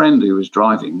my friend who was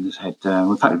driving said,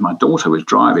 in fact, my daughter was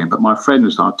driving, but my friend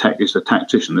was the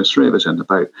tactician. There's three of us in the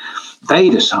boat.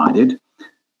 They decided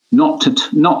not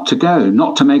to go,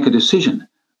 not to make a decision.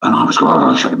 And I was going,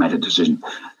 I should have made a decision.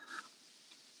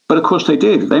 But of course they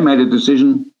did. They made a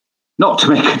decision not to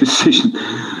make a decision.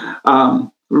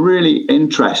 Really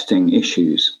interesting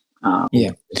issues.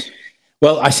 Yeah.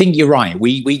 Well, I think you're right.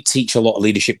 We teach a lot of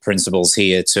leadership principles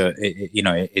here to,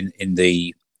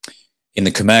 in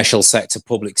the commercial sector,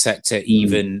 public sector,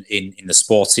 even in the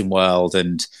sporting world.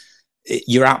 And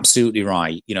you're absolutely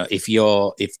right.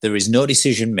 If there is no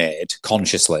decision made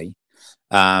consciously,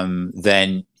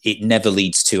 then it never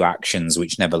leads to actions,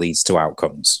 which never leads to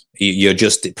outcomes. You're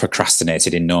just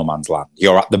procrastinated in no man's land.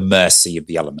 You're at the mercy of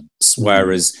the elements.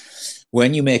 Whereas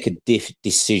when you make a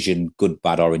decision, good,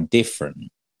 bad, or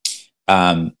indifferent,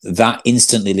 that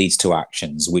instantly leads to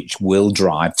actions which will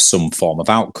drive some form of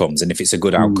outcomes. And if it's a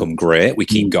good outcome, great, we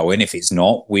keep going. If it's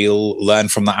not, we'll learn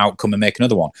from that outcome and make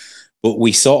another one. But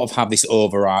we sort of have this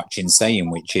overarching saying,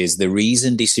 which is the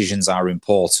reason decisions are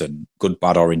important, good,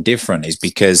 bad, or indifferent, is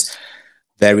because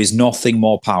there is nothing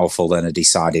more powerful than a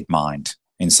decided mind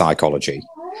in psychology,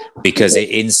 because it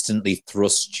instantly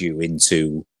thrusts you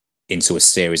into a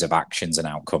series of actions and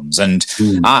outcomes. And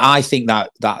I think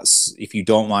that's, if you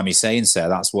don't mind me saying so,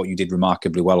 that's what you did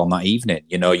remarkably well on that evening.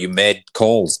 You made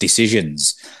calls,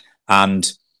 decisions,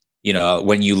 and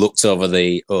when you looked over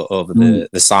the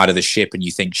side of the ship and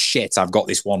you think, shit, I've got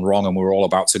this one wrong and we're all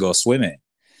about to go swimming.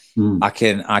 I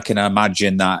can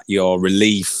imagine that your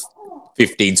relief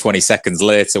 15, 20 seconds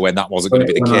later when that wasn't going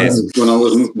to be the case. When I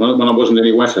wasn't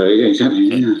any wetter. Yeah, exactly.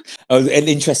 Yeah. Oh, an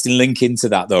interesting link into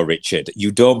that though, Richard. You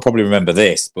don't probably remember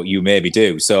this, but you maybe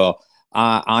do. So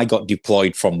I got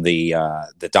deployed from the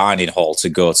dining hall to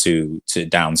go to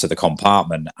down to the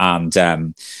compartment, and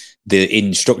the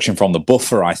instruction from the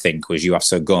buffer, I think, was you have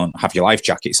to go and have your life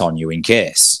jackets on you in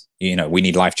case, we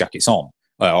need life jackets on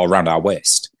or around our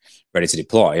waist, ready to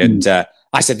deploy. And I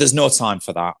said, there's no time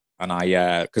for that. And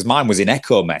because mine was in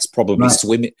echo mess, probably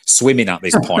swimming at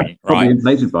this point, right?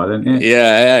 Inflated by then, yeah.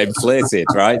 Yeah, inflated,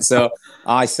 right? So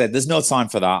I said, there's no time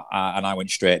for that. And I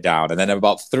went straight down. And then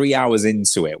about 3 hours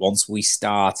into it, once we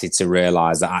started to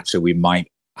realize that actually we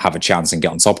might have a chance and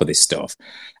get on top of this stuff,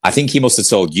 I think he must have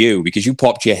told you, because you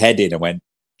popped your head in and went,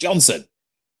 Johnson,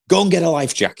 go and get a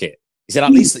life jacket. He said,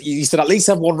 at least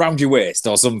have one round your waist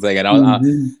or something. And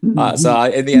so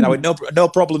in the end, I went, no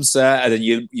problem, sir. And then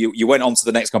you went on to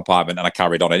the next compartment, and I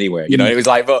carried on anyway. It was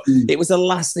like, but it was the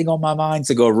last thing on my mind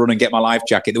to go run and get my life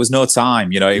jacket. There was no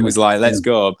time, it was like, let's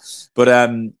go. But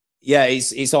yeah,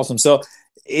 it's awesome. So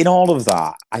in all of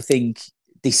that, I think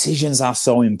decisions are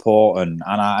so important.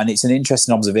 And it's an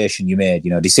interesting observation you made.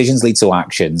 Decisions lead to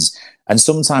actions. And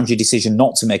sometimes your decision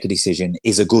not to make a decision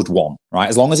is a good one, right?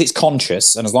 As long as it's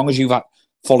conscious and as long as you've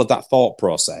followed that thought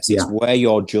process, it's where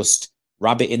you're just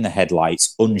rabbit in the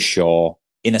headlights, unsure,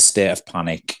 in a state of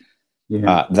panic.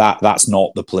 Yeah. That's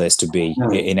not the place to be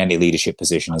in any leadership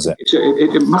position, is it?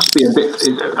 It must be a bit.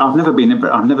 I've never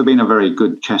been a very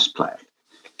good chess player,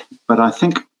 but I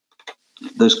think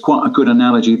there's quite a good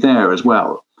analogy there as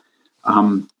well.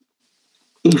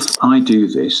 If I do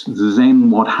this, then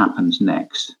what happens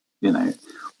next? And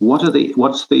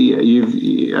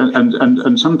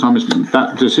sometimes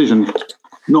that decision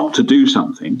not to do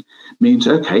something means,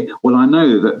 okay, well, I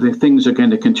know that the things are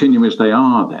going to continue as they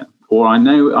are then, or I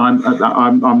know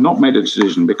I'm not made a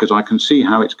decision because I can see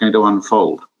how it's going to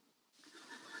unfold,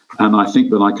 and I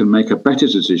think that I can make a better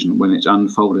decision when it's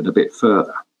unfolded a bit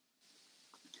further.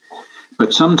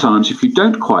 But sometimes, if you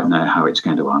don't quite know how it's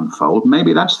going to unfold,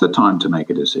 maybe that's the time to make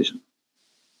a decision.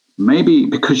 Maybe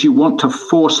because you want to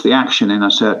force the action in a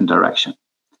certain direction.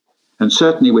 And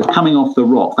certainly with coming off the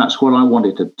rock, that's what I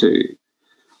wanted to do,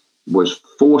 was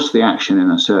force the action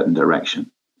in a certain direction,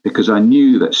 because I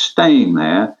knew that staying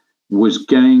there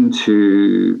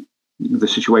the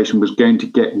situation was going to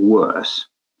get worse.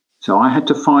 So I had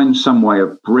to find some way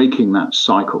of breaking that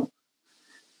cycle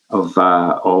of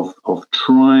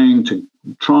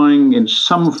trying in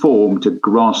some form to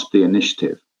grasp the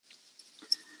initiative.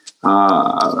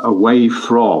 Away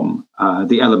from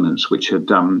the elements which had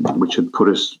put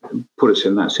us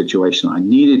in that situation. I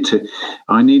needed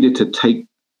to take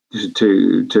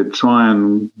to try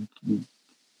and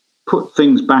put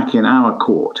things back in our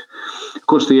court. Of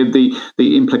course, the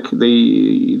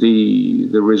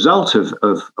result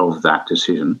of that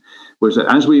decision was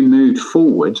that as we moved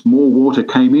forwards, more water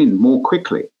came in more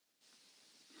quickly.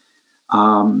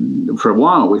 For a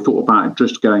while, we thought about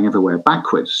just going everywhere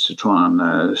backwards to try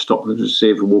and stop to see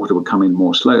if the water would come in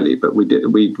more slowly. But we did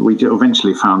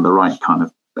eventually found the right kind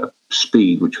of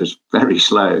speed, which was very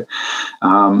slow.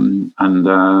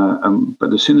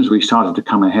 But as soon as we started to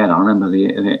come ahead, I remember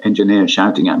the engineer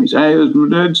shouting at me, saying,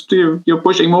 "Hey, Steve, you're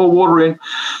pushing more water in."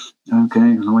 Okay,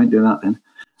 I won't do that then.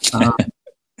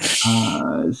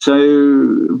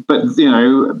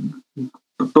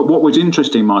 But what was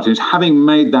interesting, Martin, is having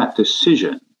made that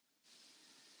decision,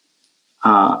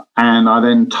 and I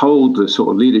then told the sort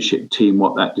of leadership team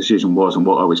what that decision was and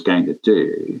what I was going to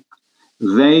do.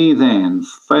 They then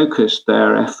focused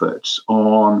their efforts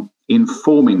on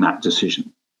informing that decision.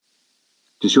 Do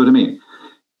you see what I mean?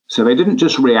 So they didn't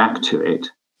just react to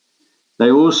it. They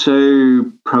also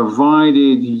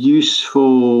provided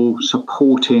useful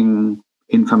supporting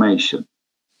information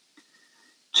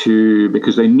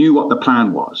because they knew what the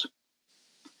plan was.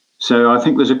 So I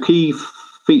think there's a key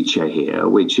feature here,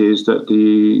 which is that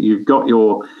you've got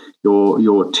your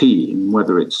team,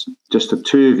 whether it's just the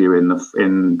two of you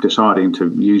in deciding to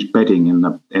use bedding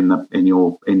in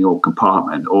your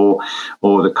compartment, or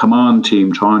the command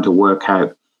team trying to work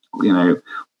out,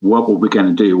 what were we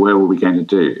going to do, where were we going to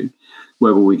do,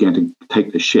 where were we going to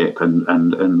take the ship,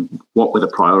 and what were the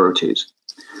priorities.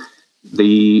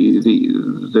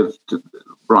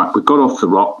 Right, we've got off the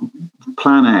rock.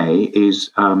 Plan A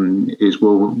is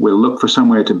we'll look for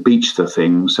somewhere to beach the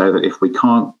thing so that if we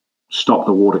can't stop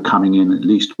the water coming in, at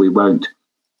least we won't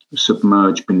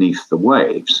submerge beneath the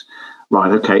waves.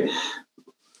 Right, okay.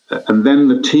 And then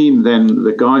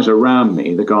the guys around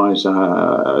me, the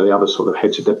other sort of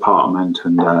heads of department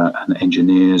and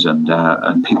engineers and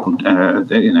people,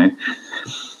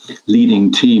 leading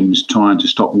teams trying to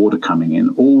stop water coming in,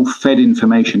 all fed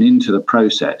information into the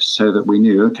process so that we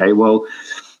knew, okay, well,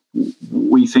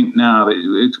 we think now that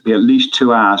it'll be at least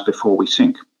 2 hours before we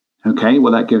sink. Okay,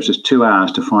 well, that gives us 2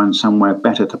 hours to find somewhere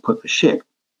better to put the ship.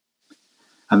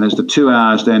 And as the 2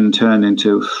 hours then turned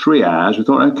into 3 hours, we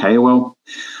thought, okay, well,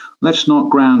 let's not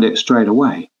ground it straight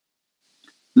away.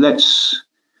 Let's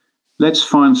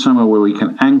find somewhere where we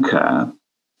can anchor,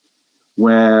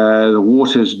 where the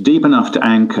water's deep enough to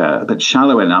anchor, but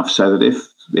shallow enough so that if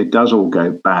it does all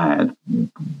go bad,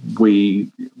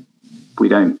 we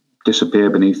don't disappear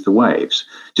beneath the waves.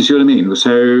 Do you see what I mean?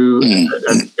 So,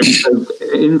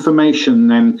 information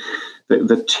then,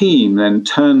 the team then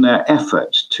turn their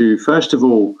efforts to, first of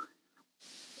all,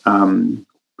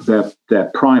 their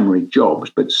primary jobs,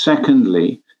 but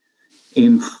secondly,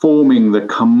 informing the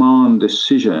command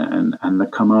decision and the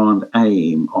command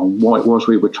aim on what it was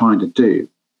we were trying to do.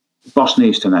 The boss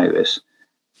needs to know this.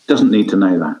 Doesn't need to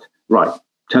know that. Right,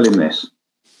 tell him this.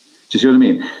 Do you see what I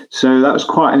mean? So that was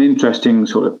quite an interesting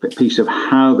sort of piece of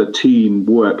how the team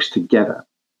works together.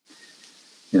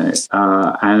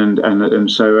 And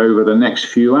so over the next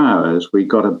few hours, we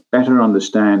got a better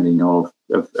understanding of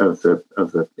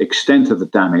the extent of the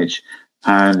damage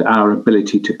and our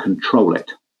ability to control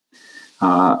it.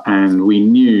 And we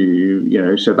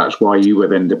knew, so that's why you were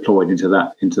then deployed into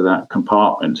that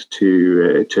compartment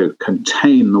to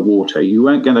contain the water. You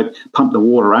weren't going to pump the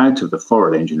water out of the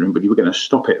forward engine room, but you were going to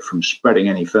stop it from spreading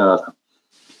any further,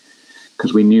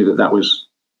 because we knew that was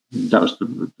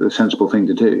the sensible thing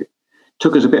to do.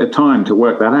 Took us a bit of time to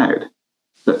work that out,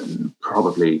 but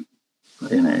probably,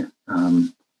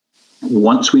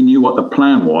 once we knew what the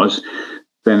plan was,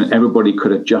 then everybody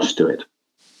could adjust to it.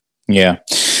 Yeah.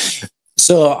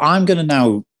 So I'm going to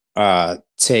now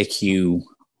take you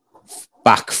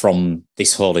back from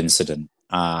this whole incident,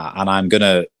 and I'm going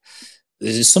to.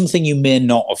 This is something you may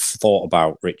not have thought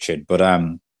about, Richard, but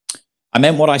I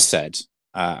meant what I said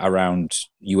around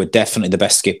you were definitely the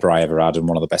best skipper I ever had and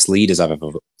one of the best leaders I've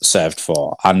ever served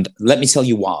for. And let me tell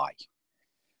you why.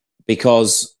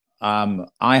 Because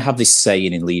I have this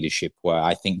saying in leadership where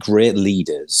I think great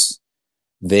leaders,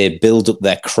 they build up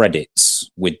their credits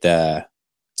with their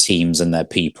teams and their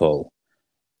people,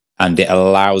 and it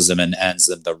allows them and earns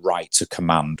them the right to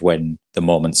command when the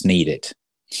moment's needed.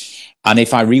 And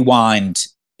if I rewind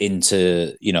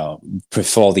into,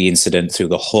 before the incident, through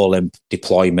the whole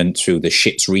deployment, through the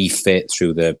ship's refit,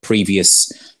 through the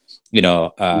previous,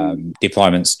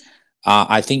 deployments,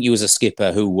 I think you was a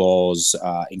skipper who was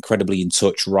incredibly in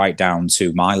touch right down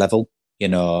to my level.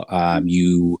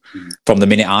 You, from the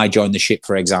minute I joined the ship,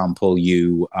 for example,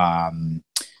 you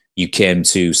you came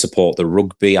to support the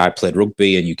rugby. I played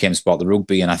rugby and you came to support the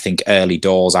rugby. And I think early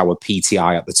doors, our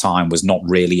PTI at the time was not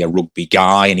really a rugby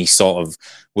guy. And he sort of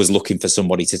was looking for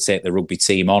somebody to take the rugby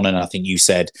team on. And I think you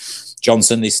said,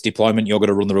 Johnson, this deployment, you're going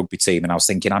to run the rugby team. And I was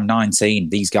thinking, I'm 19.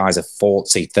 These guys are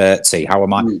 40, 30. How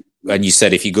am I? And you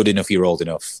said, if you're good enough, you're old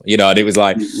enough, and it was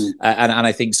like, and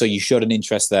I think so. You showed an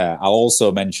interest there. I'll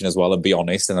also mention as well, and be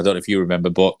honest, and I don't know if you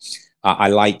remember, but I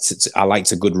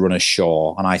liked a good run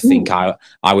ashore, and I think I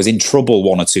was in trouble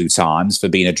one or two times for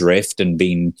being adrift and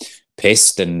being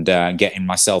pissed and getting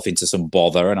myself into some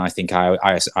bother. And I think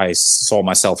I saw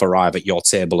myself arrive at your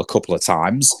table a couple of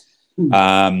times.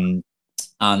 And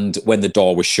when the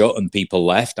door was shut and people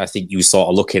left, I think you were sort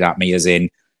of looking at me as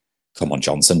in, come on,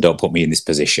 Johnson, don't put me in this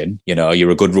position.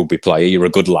 You're a good rugby player. You're a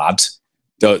good lad.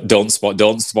 Don't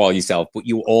spoil yourself. But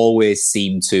you always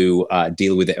seem to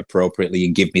deal with it appropriately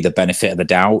and give me the benefit of the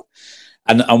doubt.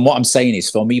 And what I'm saying is,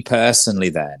 for me personally,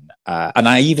 then, and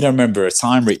I even remember a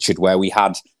time, Richard, where we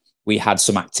had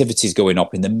some activities going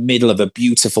up in the middle of a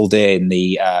beautiful day in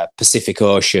the Pacific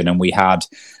Ocean, and we had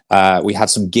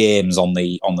some games on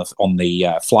the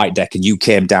flight deck, and you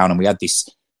came down, and we had this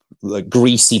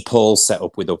greasy pole set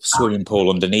up with a swimming pool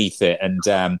underneath it, and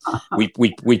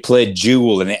we played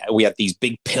duel, and we had these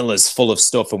big pillars full of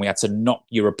stuff, and we had to knock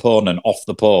your opponent off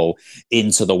the pole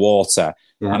into the water.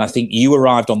 And I think you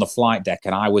arrived on the flight deck,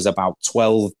 and I was about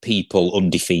 12 people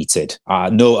undefeated. I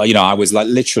was like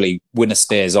literally winner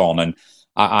stays on, and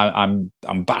I'm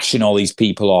bashing all these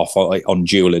people off on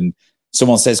duel, and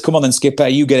someone says, come on then, skipper,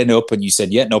 you getting up? And you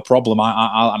said, yeah, no problem.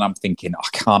 And I'm thinking, I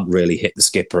can't really hit the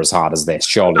skipper as hard as this,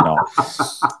 surely not.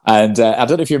 And I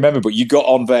don't know if you remember, but you got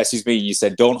on versus me. You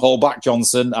said, don't hold back,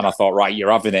 Johnson. And I thought, right, you're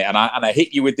having it. And I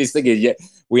hit you with this thing. And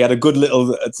we had a good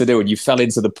little to do, and you fell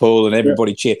into the pool and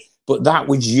everybody cheered. But that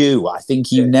was you. I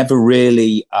think you never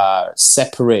really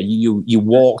separated. You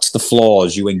walked the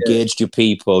floors. You engaged your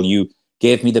people. You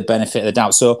gave me the benefit of the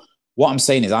doubt. So what I'm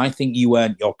saying is, I think you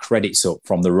earned your credits up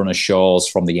from the run ashores,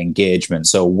 from the engagement.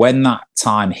 So when that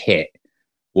time hit,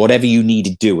 whatever you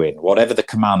needed doing, whatever the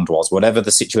command was, whatever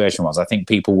the situation was, I think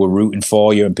people were rooting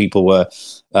for you and people were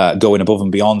going above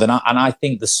and beyond. And I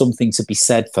think there's something to be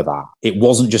said for that. It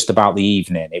wasn't just about the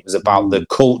evening. It was about the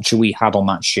culture we had on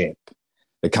that ship,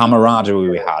 the camaraderie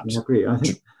we had. I agree.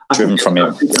 Driven from you.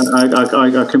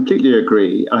 I completely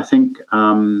agree. I think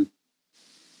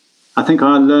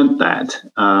I learned that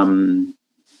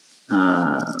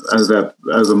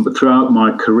throughout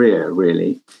my career,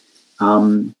 really.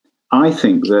 I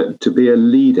think that to be a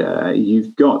leader,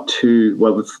 you've got to,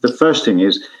 well, the first thing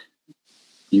is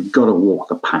you've got to walk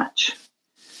the patch.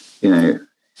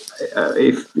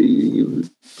 If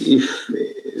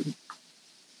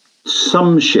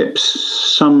some ships,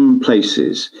 some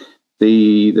places,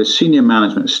 the senior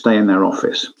management stay in their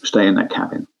office, stay in their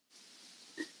cabin.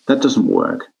 That doesn't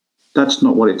work. That's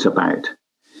not what it's about.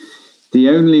 The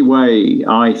only way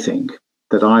I think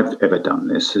that I've ever done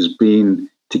this has been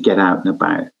to get out and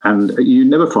about. And you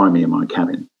never find me in my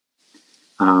cabin,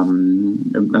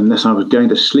 unless I was going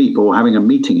to sleep or having a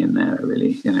meeting in there,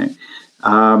 really.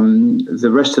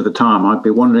 The rest of the time I'd be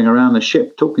wandering around the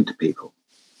ship talking to people.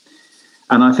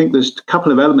 And I think there's a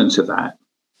couple of elements of that.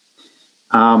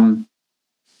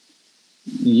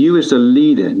 You as a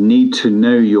leader need to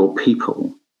know your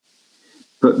people.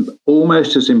 But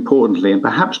almost as importantly, and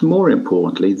perhaps more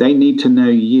importantly, they need to know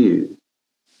you.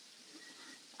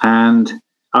 And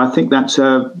I think that's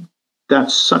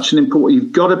such an important.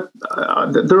 You've got to.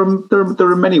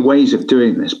 There are many ways of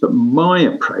doing this, but my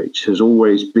approach has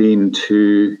always been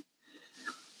to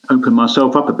open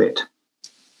myself up a bit.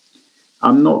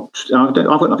 I've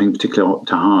got nothing particular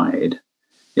to hide.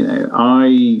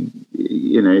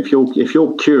 If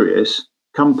you're curious,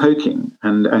 come poking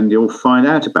and you'll find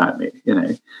out about me.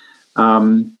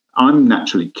 I'm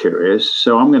naturally curious,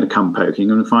 so I'm going to come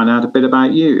poking and find out a bit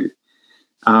about you.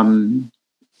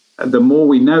 The more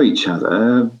we know each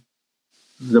other,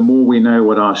 the more we know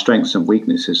what our strengths and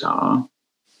weaknesses are.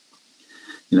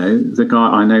 I know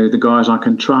the guys I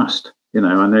can trust. I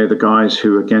know the guys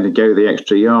who are going to go the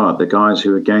extra yard, the guys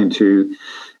who are going to,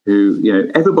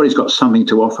 everybody's got something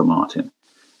to offer, Martin.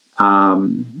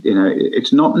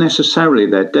 It's not necessarily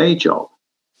their day job.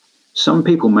 Some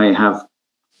people may have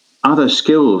other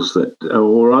skills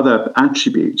or other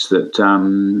attributes that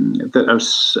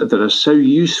are so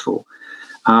useful,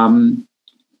 and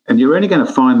you're only going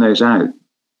to find those out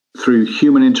through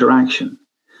human interaction.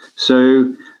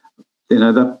 So,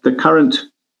 the current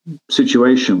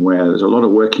situation where there's a lot of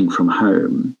working from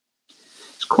home,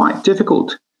 it's quite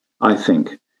difficult, I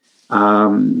think,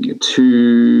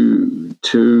 to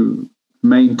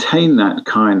maintain that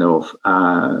kind of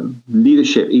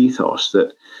leadership ethos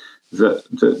that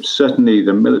certainly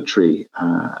the military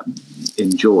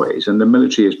enjoys, and the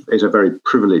military is a very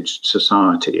privileged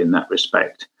society in that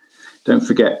respect. Don't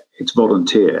forget, it's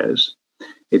volunteers.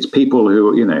 It's people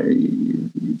who,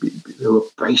 who are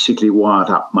basically wired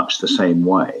up much the same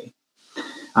way.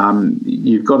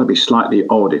 You've got to be slightly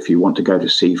odd if you want to go to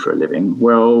sea for a living.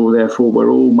 Well, therefore, we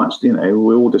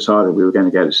all decided we were going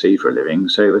to go to sea for a living.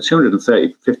 So the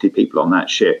 250 people on that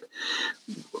ship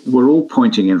were all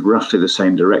pointing in roughly the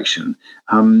same direction.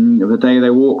 The day they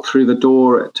walked through the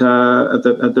door at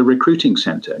the recruiting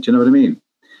centre, do you know what I mean?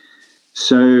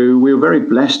 So we were very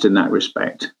blessed in that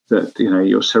respect, that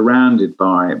you're surrounded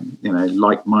by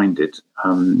like-minded,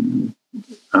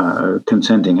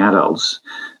 consenting adults,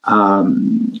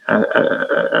 and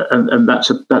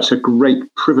that's a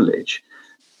great privilege.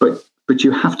 But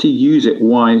you have to use it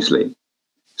wisely.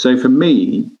 So for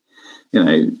me,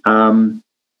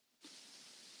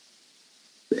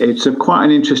 it's quite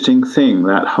an interesting thing,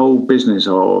 that whole business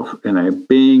of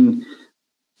being.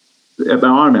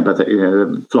 I remember that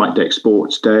the Flight Deck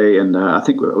Sports Day, and I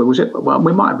think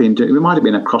we might have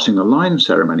been a crossing the line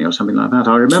ceremony or something like that.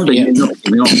 I remember you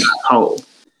knocking me off that pole.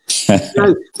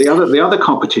 The other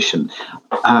competition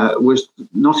was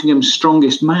Nottingham's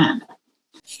Strongest Man.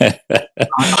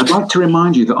 I'd like to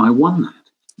remind you that I won that.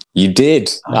 You did.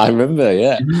 I remember,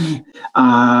 yeah.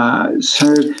 I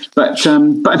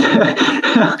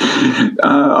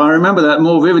remember that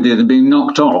more vividly than being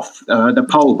knocked off the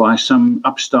pole by some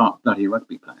upstart bloody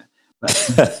rugby player. But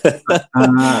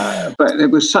it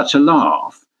was such a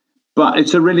laugh. But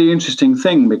it's a really interesting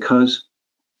thing, because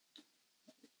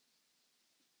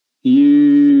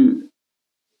you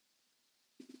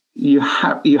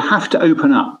have to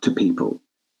open up to people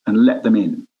and let them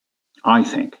in, I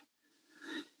think.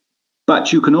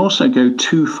 But you can also go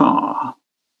too far,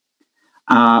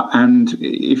 and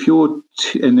if you're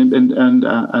and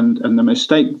the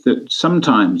mistake that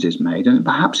sometimes is made, and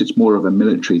perhaps it's more of a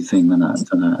military thing than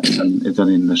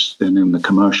in the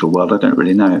commercial world. I don't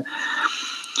really know,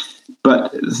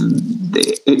 but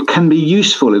it can be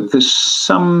useful if there's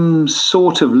some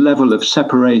sort of level of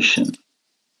separation.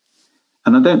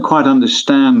 And I don't quite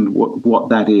understand what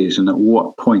that is and at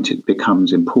what point it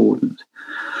becomes important.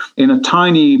 In a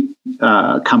tiny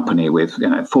company with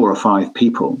 4 or 5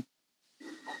 people,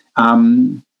 I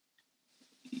don't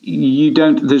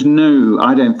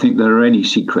think there are any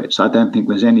secrets. I don't think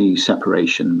there's any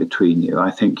separation between you.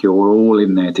 I think you're all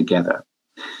in there together.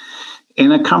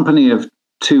 In a company of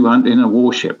 200, in a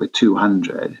warship with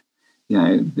 200,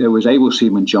 there was Able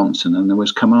Seaman Johnson and there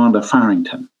was Commander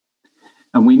Farrington.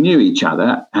 And we knew each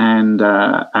other, and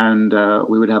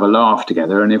we would have a laugh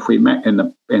together. And if we met in a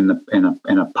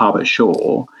pub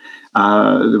ashore,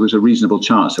 there was a reasonable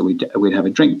chance that we'd have a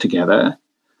drink together.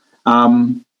 But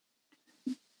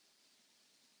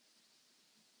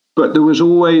there was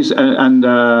always,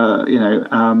 but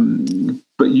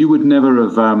you would never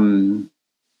have,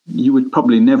 you would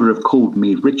probably never have called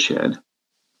me Richard.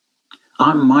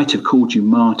 I might have called you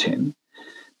Martin,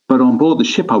 but on board the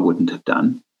ship I wouldn't have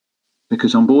done.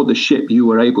 Because on board the ship, you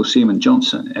were Able Seaman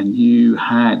Johnson, and you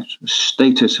had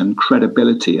status and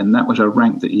credibility, and that was a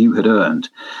rank that you had earned.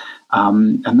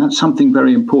 And that's something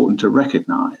very important to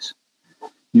recognise.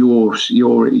 You're a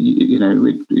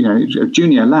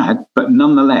junior lad, but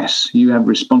nonetheless, you have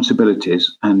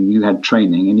responsibilities, and you had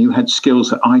training, and you had skills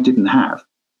that I didn't have.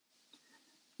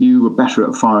 You were better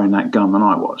at firing that gun than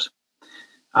I was.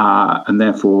 And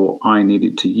therefore, I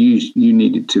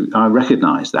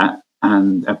recognised that,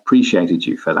 and appreciated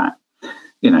you for that.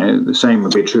 The same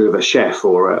would be true of a chef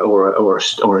or a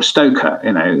stoker.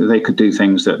 They could do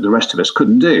things that the rest of us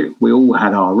couldn't do. We all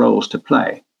had our roles to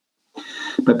play.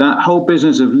 But that whole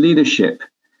business of leadership,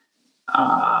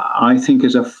 I think,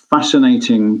 is a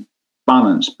fascinating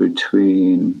balance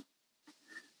between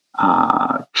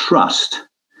trust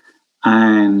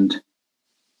and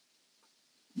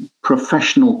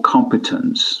professional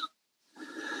competence.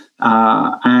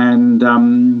 And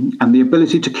the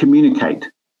ability to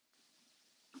communicate,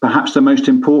 perhaps the most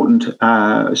important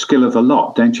skill of the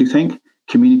lot, don't you think?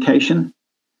 Communication.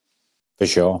 For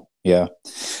sure, yeah.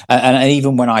 And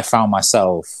even when I found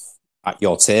myself at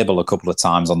your table a couple of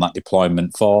times on that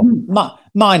deployment for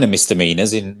minor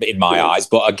misdemeanors in my eyes,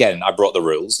 but again, I brought the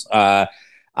rules.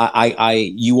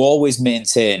 You always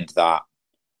maintained that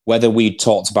whether we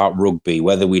talked about rugby,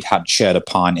 whether we'd shared a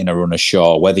pint in a run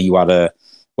ashore, whether you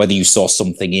saw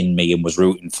something in me and was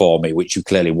rooting for me, which you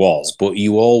clearly was, but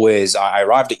you always, I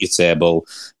arrived at your table,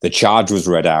 the charge was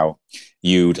read out,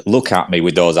 you'd look at me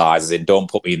with those eyes as in, don't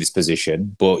put me in this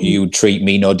position, but you'd treat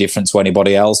me no different to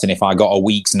anybody else. And if I got a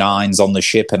week's nines on the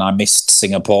ship and I missed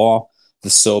Singapore,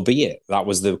 so be it. That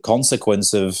was the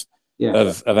consequence of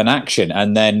an action.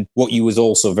 And then what you was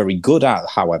also very good at,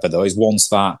 however, though, is once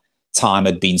that time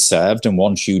had been served and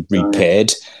once you'd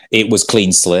repaid, it was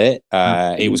clean slate.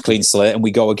 It was clean slate and we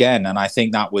go again. And I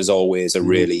think that was always a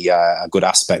really a good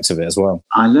aspect of it as well.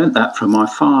 I learnt that from my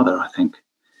father, I think.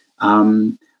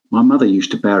 My mother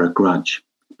used to bear a grudge,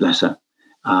 bless her.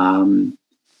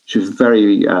 She was a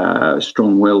very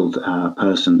strong-willed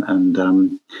person, and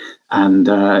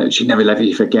she never let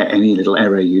you forget any little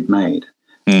error you'd made.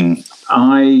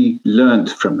 I learnt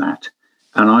from that,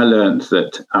 and I learnt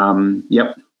that,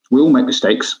 we all make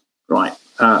mistakes, right?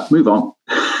 Move on,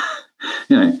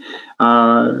 and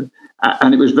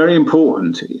it was very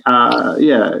important.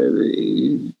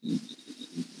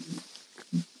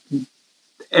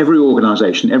 Every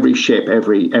organisation, every ship,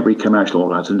 every commercial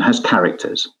organisation has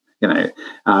characters,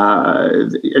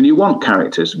 and you want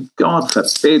characters. God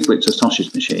forbid it's a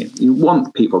sausage machine. You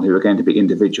want people who are going to be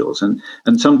individuals, and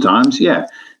sometimes that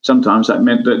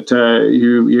meant that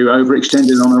you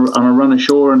overextended on a run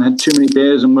ashore and had too many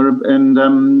beers or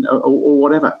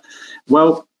whatever.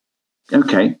 Well,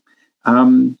 okay.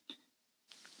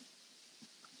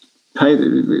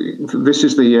 This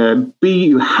is the B.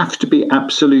 You have to be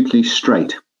absolutely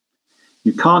straight.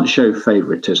 You can't show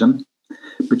favoritism,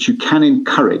 but you can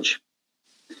encourage,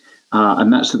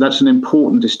 and that's an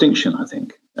important distinction, I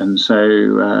think. And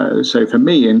so for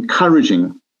me,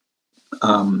 encouraging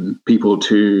people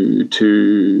to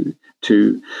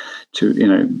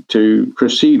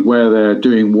proceed where they're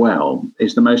doing well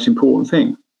is the most important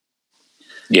thing.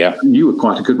 Yeah, you were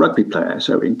quite a good rugby player,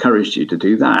 so it encouraged you to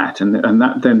do that, and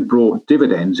that then brought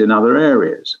dividends in other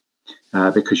areas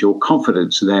because your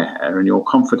confidence there and your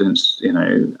confidence,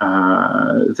 then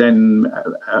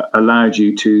allowed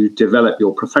you to develop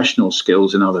your professional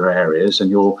skills in other areas,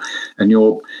 and your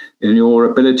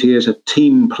ability as a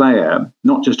team player,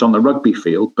 not just on the rugby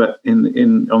field, but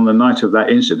on the night of that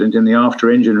incident in the after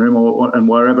engine room and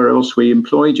wherever else we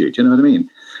employed you. Do you know what I mean?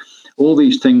 All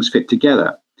these things fit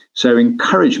together. So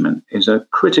encouragement is a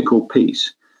critical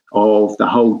piece of the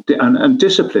whole, and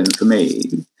discipline for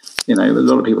me. A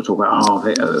lot of people talk about,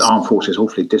 the armed forces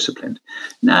awfully disciplined.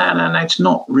 No, it's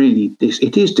not really this.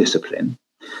 It is discipline,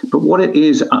 but what it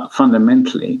is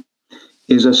fundamentally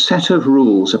is a set of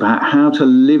rules about how to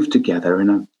live together in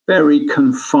a very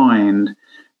confined,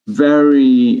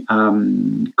 very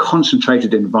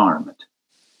concentrated environment.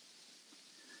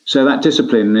 So that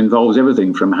discipline involves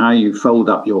everything from how you fold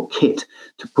up your kit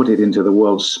to put it into the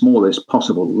world's smallest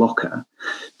possible locker,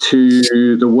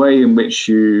 to the way in which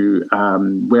you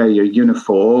wear your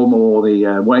uniform, or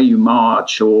the way you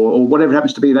march, or whatever it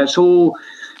happens to be. That's all.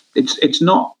 It's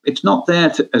not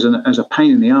there as a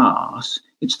pain in the arse.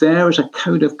 It's there as a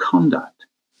code of conduct,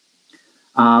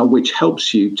 which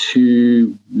helps you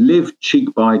to live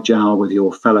cheek by jowl with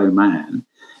your fellow man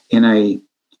in an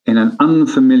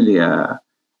unfamiliar,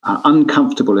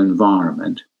 uncomfortable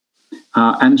environment,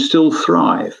 and still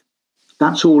thrive.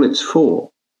 That's all it's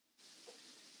for.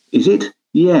 Is it?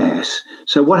 Yes.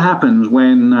 So what happens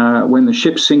when the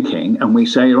ship's sinking and we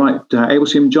say, right,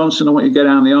 Ablesome Johnson, I want you to go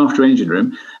down the after engine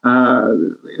room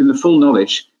in the full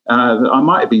knowledge that I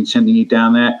might have been sending you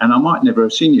down there and I might never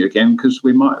have seen you again because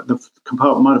the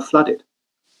compartment might have flooded.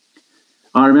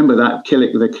 I remember that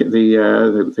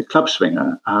the club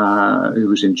swinger who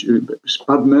was in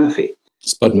Spud Murphy.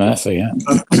 Spud Murphy, yeah.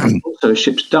 Also a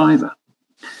ship's diver.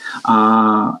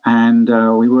 And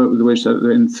we were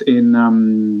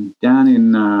down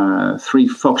in 3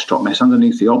 Foxtrot Mess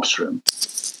underneath the ops room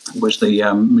was the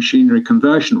machinery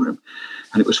conversion room,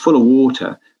 and it was full of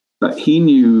water. But he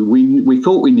knew we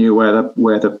thought we knew where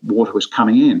the water was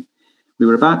coming in. We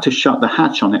were about to shut the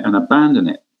hatch on it and abandon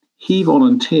it. He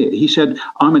volunteered. He said,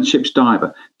 "I'm a ship's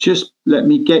diver. Just let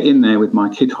me get in there with my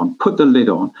kit on. Put the lid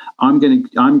on. I'm going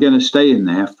to stay in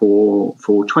there for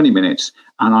 20 minutes,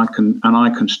 and I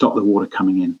can stop the water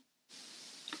coming in."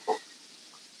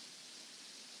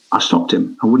 I stopped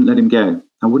him. I wouldn't let him go.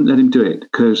 I wouldn't let him do it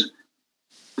because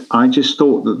I just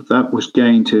thought that was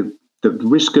going to, the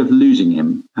risk of losing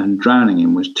him and drowning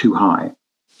him was too high,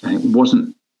 and it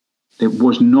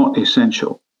was not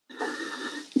essential.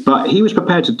 But he was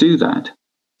prepared to do that.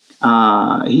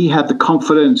 He had the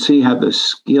confidence. He had the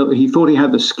skill. He thought he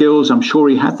had the skills. I'm sure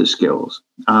he had the skills.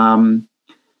 And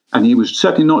he was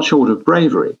certainly not short of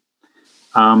bravery.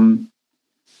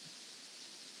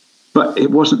 But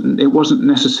it wasn't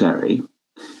necessary.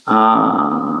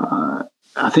 I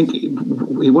think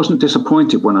he wasn't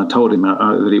disappointed when I told him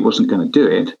that he wasn't going to do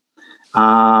it.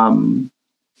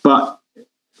 But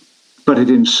it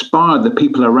inspired the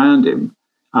people around him.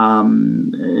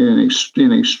 An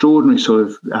extraordinary sort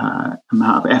of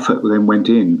amount of effort then went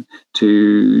in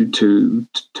to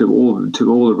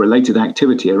all the related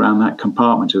activity around that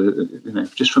compartment.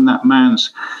 Just from that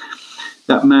man's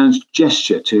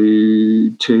gesture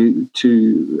to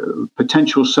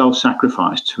potential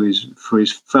self-sacrifice for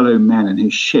his fellow men and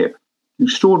his ship.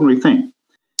 Extraordinary thing.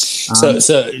 So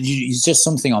just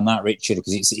something on that, Richard,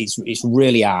 because it's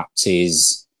really apt.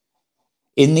 Is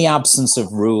in the absence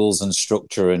of rules and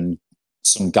structure and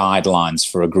some guidelines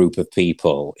for a group of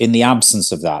people, in the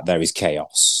absence of that, there is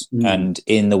chaos. And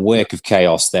in the wake of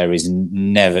chaos, there is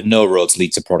no roads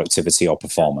lead to productivity or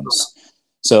performance.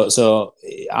 So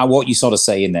what you sort of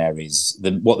say in there is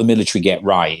what the military get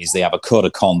right is they have a code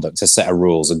of conduct, a set of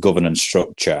rules, a governance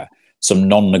structure, some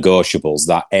non-negotiables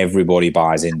that everybody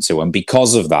buys into. And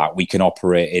because of that, we can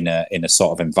operate in a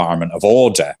sort of environment of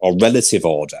order or relative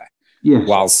order. Yes.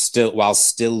 While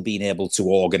still being able to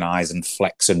organise and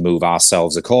flex and move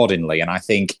ourselves accordingly. And I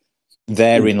think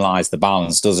therein lies the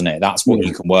balance, doesn't it? That's what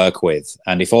you can work with.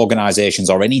 And if organisations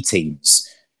or any teams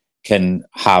can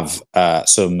have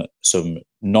some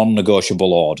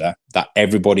non-negotiable order that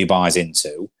everybody buys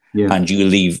into, and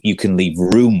you can leave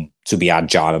room to be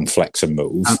agile and flex and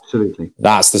move. Absolutely,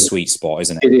 that's the sweet spot,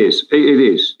 isn't it? It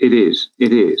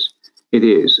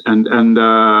is. And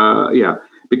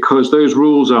because those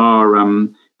rules are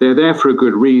they're there for a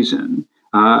good reason,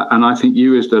 and I think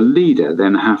you as the leader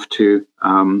then have to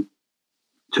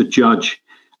judge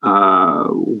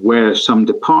where some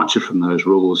departure from those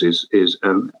rules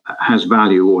has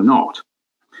value or not.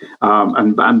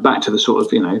 And back to the sort of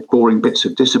boring bits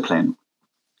of discipline.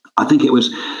 I think it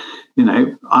was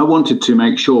I wanted to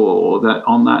make sure that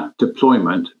on that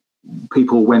deployment,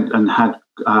 people went and had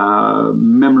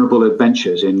memorable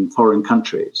adventures in foreign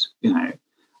countries.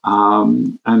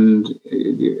 And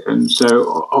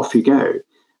so off you go.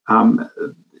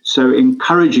 So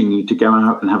encouraging you to go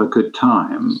out and have a good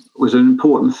time was an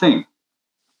important thing.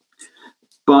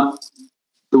 But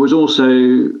there was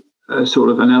also a sort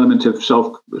of an element of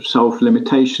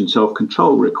self-limitation,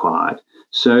 self-control required.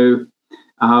 So,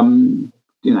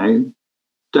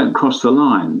 don't cross the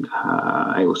line,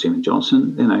 Ailstein and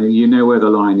Johnson. You know where the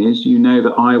line is. You know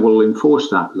that I will enforce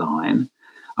that line,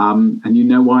 and you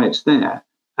know why it's there.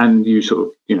 And you sort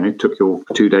of, took your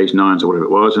 2 days, 9s or whatever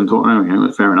it was, and thought,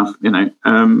 fair enough.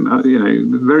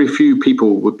 Very few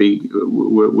people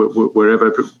were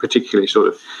ever particularly sort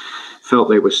of felt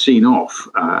they were seen off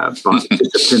by the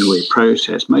disciplinary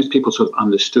process. Most people sort of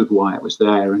understood why it was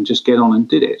there and just get on and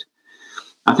did it.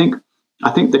 I think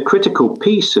the critical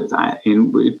piece of that,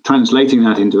 in translating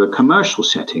that into a commercial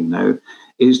setting, though,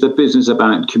 is the business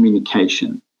about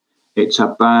communication. It's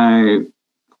about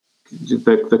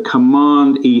the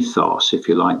command ethos, if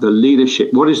you like, the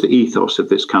leadership. What is the ethos of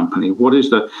this company? What do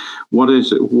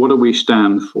we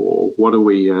stand for?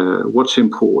 What's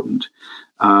important?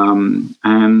 And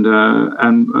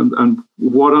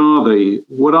what are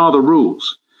the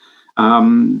rules?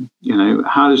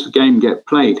 How does the game get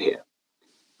played here?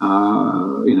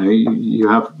 You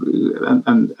have,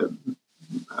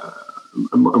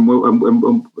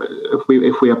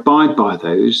 if we abide by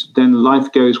those, then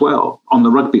life goes well on the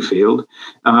rugby field.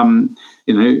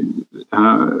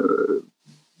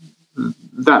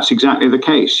 That's exactly the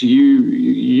case.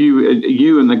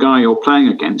 You and the guy you're playing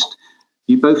against,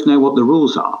 you both know what the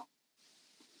rules are,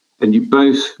 and you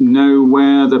both know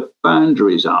where the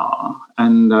boundaries are.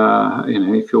 And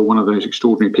if you're one of those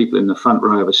extraordinary people in the front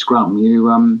row of a scrum,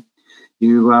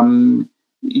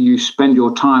 you spend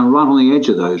your time right on the edge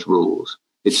of those rules.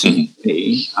 It's me,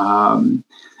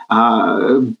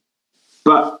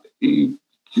 but you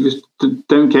just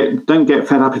don't get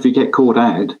fed up if you get caught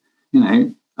out.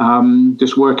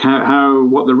 Just work out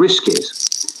what the risk is.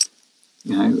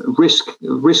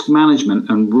 Risk management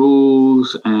and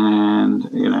rules, and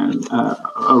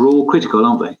are all critical,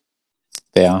 aren't they?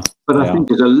 They are. But I think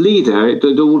as a leader, it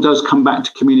all does come back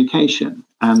to communication,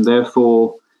 and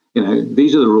therefore,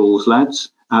 these are the rules, lads.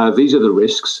 These are the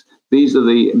risks. These are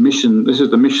the mission. This is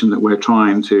the mission that we're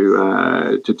trying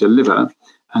to deliver,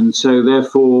 and so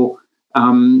therefore,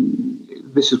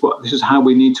 this is how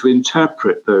we need to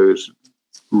interpret those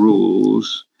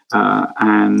rules,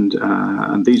 and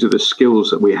these are the skills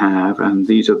that we have, and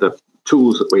these are the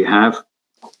tools that we have,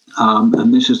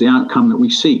 and this is the outcome that we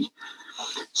seek.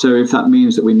 So if that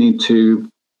means that we need to,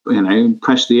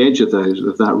 press the edge of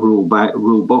that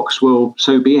rule box, well,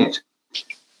 so be it.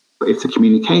 But if the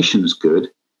communication's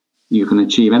good, you can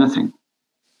achieve anything.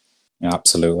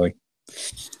 Absolutely.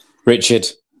 Richard,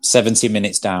 70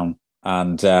 minutes down,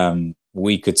 and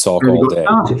We could talk all day.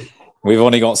 We've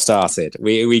only got started.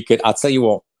 We could. I'll tell you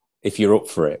what. If you're up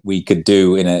for it, we could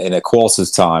do in a quarter's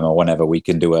time or whenever. We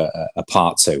can do a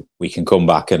part 2. We can come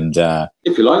back and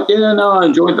if you like. Yeah, no, I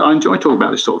enjoy talking about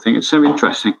this sort of thing. It's so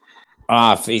interesting.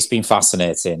 It's been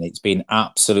fascinating. It's been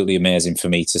absolutely amazing for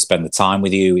me to spend the time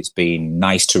with you. It's been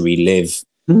nice to relive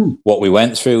what we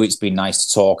went through. It's been nice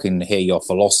to talk and hear your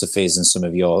philosophies and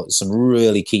some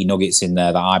really key nuggets in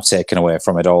there that I've taken away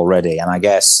from it already. And I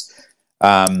guess,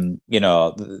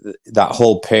 that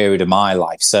whole period of my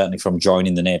life, certainly from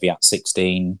joining the Navy at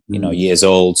 16, years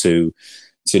old to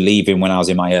leaving when I was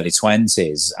in my early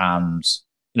 20s. And,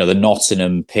 the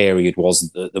Nottingham period was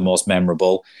the most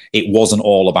memorable. It wasn't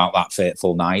all about that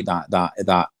fateful night,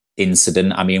 that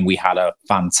incident. I mean, we had a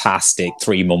fantastic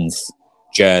 3-month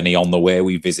journey on the way.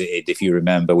 We visited, if you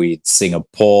remember,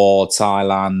 Singapore,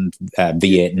 Thailand,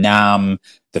 Vietnam,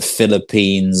 the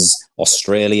Philippines,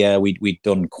 Australia. We'd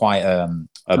done quite a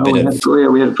bit of...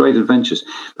 We had great adventures.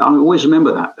 I always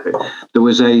remember that. There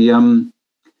was I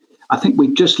think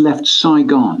we just left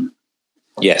Saigon.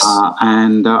 Yes.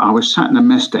 And I was sat in a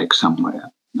mess deck somewhere,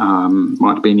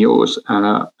 might have been yours,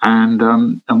 and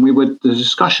the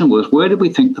discussion was, where did we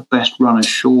think the best run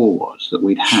ashore was that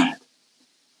we'd had?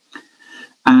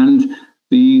 And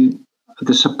the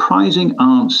surprising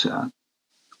answer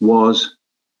was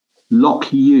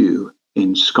Loch Ewe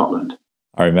in Scotland.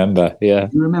 I remember, yeah.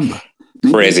 You remember?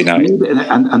 Crazy night.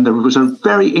 And there was a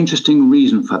very interesting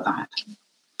reason for that.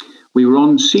 We were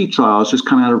on sea trials, just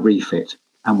come out of refit,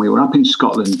 and we were up in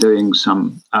Scotland doing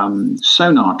some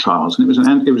sonar trials, and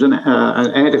it was an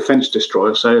air defence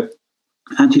destroyer, so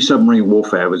anti-submarine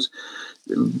warfare was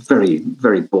very,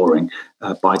 very boring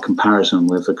by comparison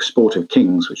with the sport of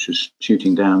kings, which was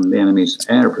shooting down the enemy's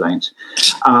airplanes.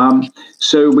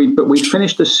 But we'd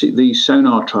finished the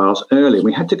sonar trials early.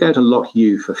 We had to go to Loch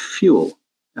Ewe for fuel,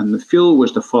 and the fuel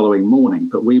was the following morning.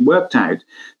 But we worked out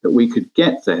that we could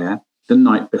get there the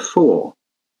night before.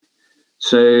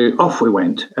 So off we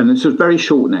went, and this was very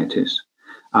short notice.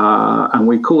 And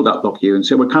we called up Loch Ewe and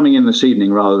said, we're coming in this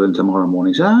evening rather than tomorrow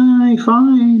morning. He said, aye,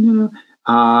 fine,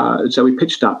 so we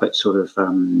pitched up at sort of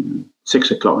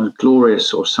 6 o'clock. It was a glorious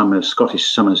sort of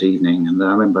Scottish summer's evening. And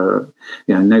I remember,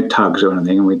 no tugs or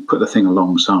anything. And we put the thing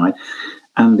alongside.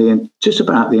 And just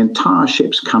about the entire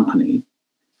ship's company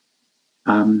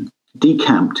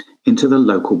decamped into the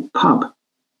local pub.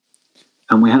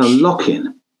 And we had a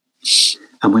lock-in.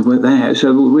 And we were there.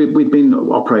 So we'd been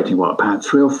operating, about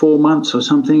 3 or 4 months or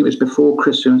something. It was before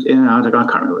Christmas. I can't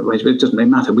remember. It doesn't really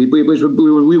matter. We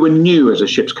were new as a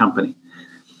ship's company.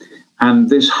 And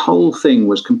this whole thing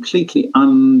was completely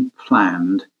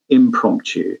unplanned,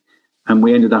 impromptu. And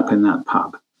we ended up in that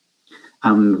pub.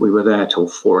 And we were there till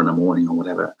 4 in the morning or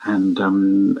whatever. And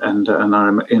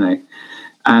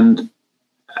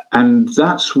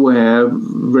that's where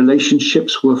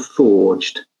relationships were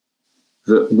forged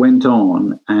that went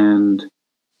on and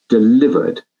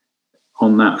delivered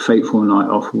on that fateful night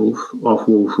off Wolf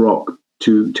Rock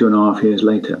 2.5 years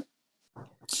later.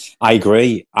 I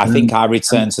agree. I think I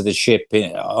returned to the ship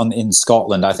in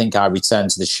Scotland. I think I returned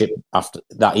to the ship after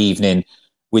that evening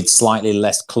with slightly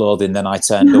less clothing than I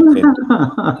turned up in.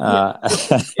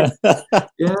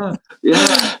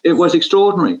 Yeah, it was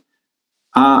extraordinary.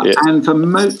 And for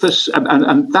most of us,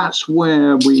 and that's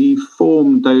where we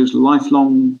formed those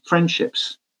lifelong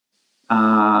friendships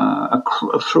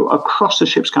across the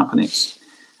ship's company.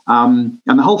 And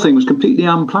the whole thing was completely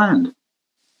unplanned.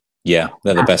 Yeah,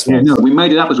 they're the best ones. No, we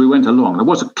made it up as we went along.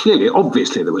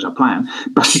 Obviously there was a plan,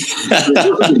 but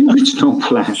it was the original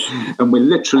plan. And we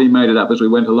literally made it up as we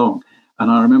went along.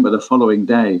 And I remember the following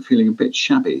day feeling a bit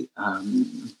shabby.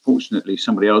 Fortunately,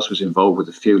 somebody else was involved with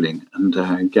the fueling, and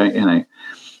I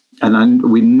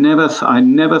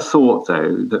never thought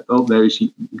though that all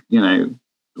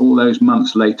those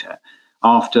months later,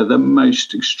 after the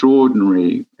most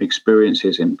extraordinary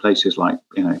experiences in places like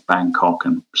Bangkok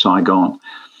and Saigon,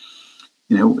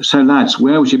 so lads,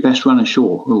 where was your best run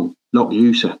ashore? Oh, Loch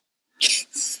Ewe, sir.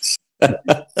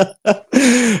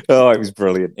 Oh, it was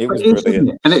brilliant. It was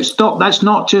brilliant. And that's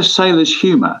not just sailors'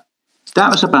 humour.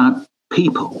 That was about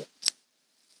people,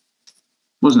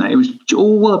 wasn't it? It was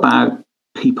all about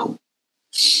people.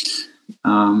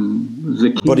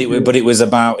 But it was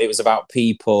about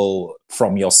people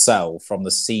from yourself, from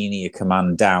the senior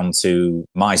command down to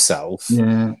myself.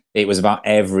 Yeah. It was about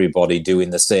everybody doing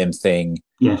the same thing.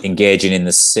 Yes. Engaging on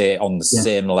the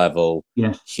same level,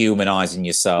 yes. Humanizing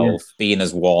yourself, yes. being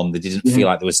as one. They didn't feel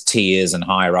like there was tiers and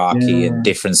hierarchy and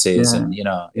differences, and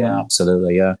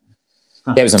absolutely, yeah.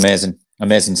 It was amazing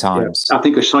times. I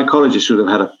think a psychologist would have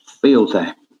had a field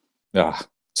day. Ah,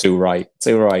 too right.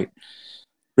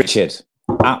 Richard,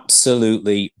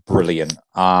 absolutely brilliant.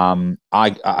 I'm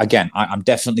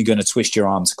definitely going to twist your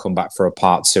arm to come back for a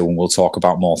part 2, and we'll talk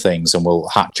about more things and we'll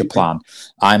hatch a plan.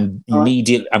 I'm going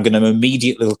to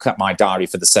immediately look at my diary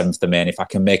for the 7th of May, and if I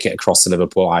can make it across to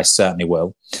Liverpool, I certainly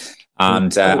will.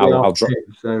 And I'll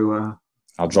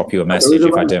drop you a message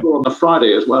if I do. On the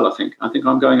Friday as well, I think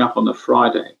I'm going up on the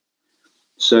Friday.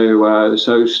 So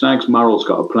Snags Murrell's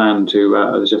got a plan to.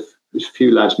 There's a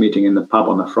few lads meeting in the pub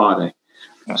on the Friday.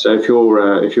 So if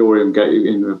you're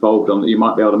involved on that, you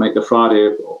might be able to make the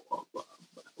Friday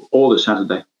or the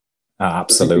Saturday.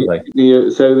 Absolutely.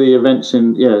 So the events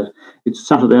it's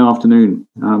Saturday afternoon.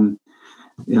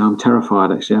 I'm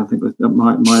terrified, actually. I think that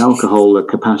my alcohol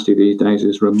capacity these days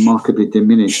is remarkably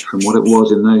diminished from what it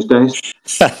was in those days.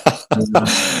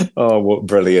 Oh, what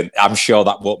brilliant. I'm sure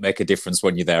that won't make a difference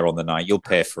when you're there on the night. You'll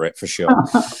pay for it for sure.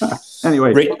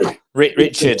 Anyway.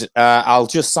 Richard, I'll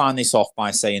just sign this off by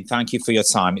saying thank you for your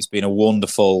time. It's been a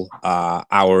wonderful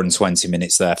hour and 20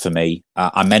 minutes there for me.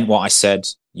 I meant what I said.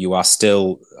 You are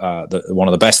still one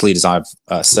of the best leaders I've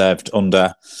served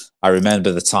under. I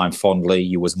remember the time fondly.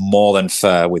 You was more than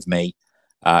fair with me,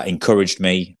 encouraged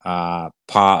me, part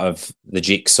of the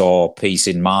jigsaw piece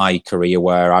in my career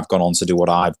where I've gone on to do what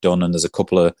I've done. And there's a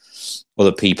couple of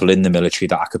other people in the military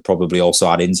that I could probably also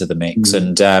add into the mix.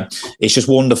 And it's just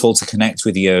wonderful to connect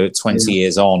with you 20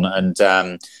 years on. And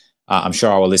I'm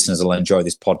sure our listeners will enjoy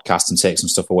this podcast and take some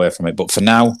stuff away from it. But for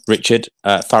now, Richard,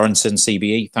 Farrington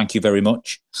CBE, thank you very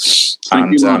much.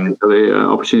 Thank you, Mark, for the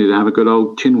opportunity to have a good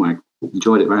old chinwag.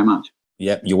 Enjoyed it very much.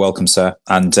 Yeah, you're welcome, sir.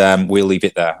 And we'll leave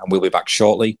it there. And we'll be back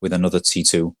shortly with another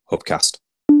T2 Hubcast.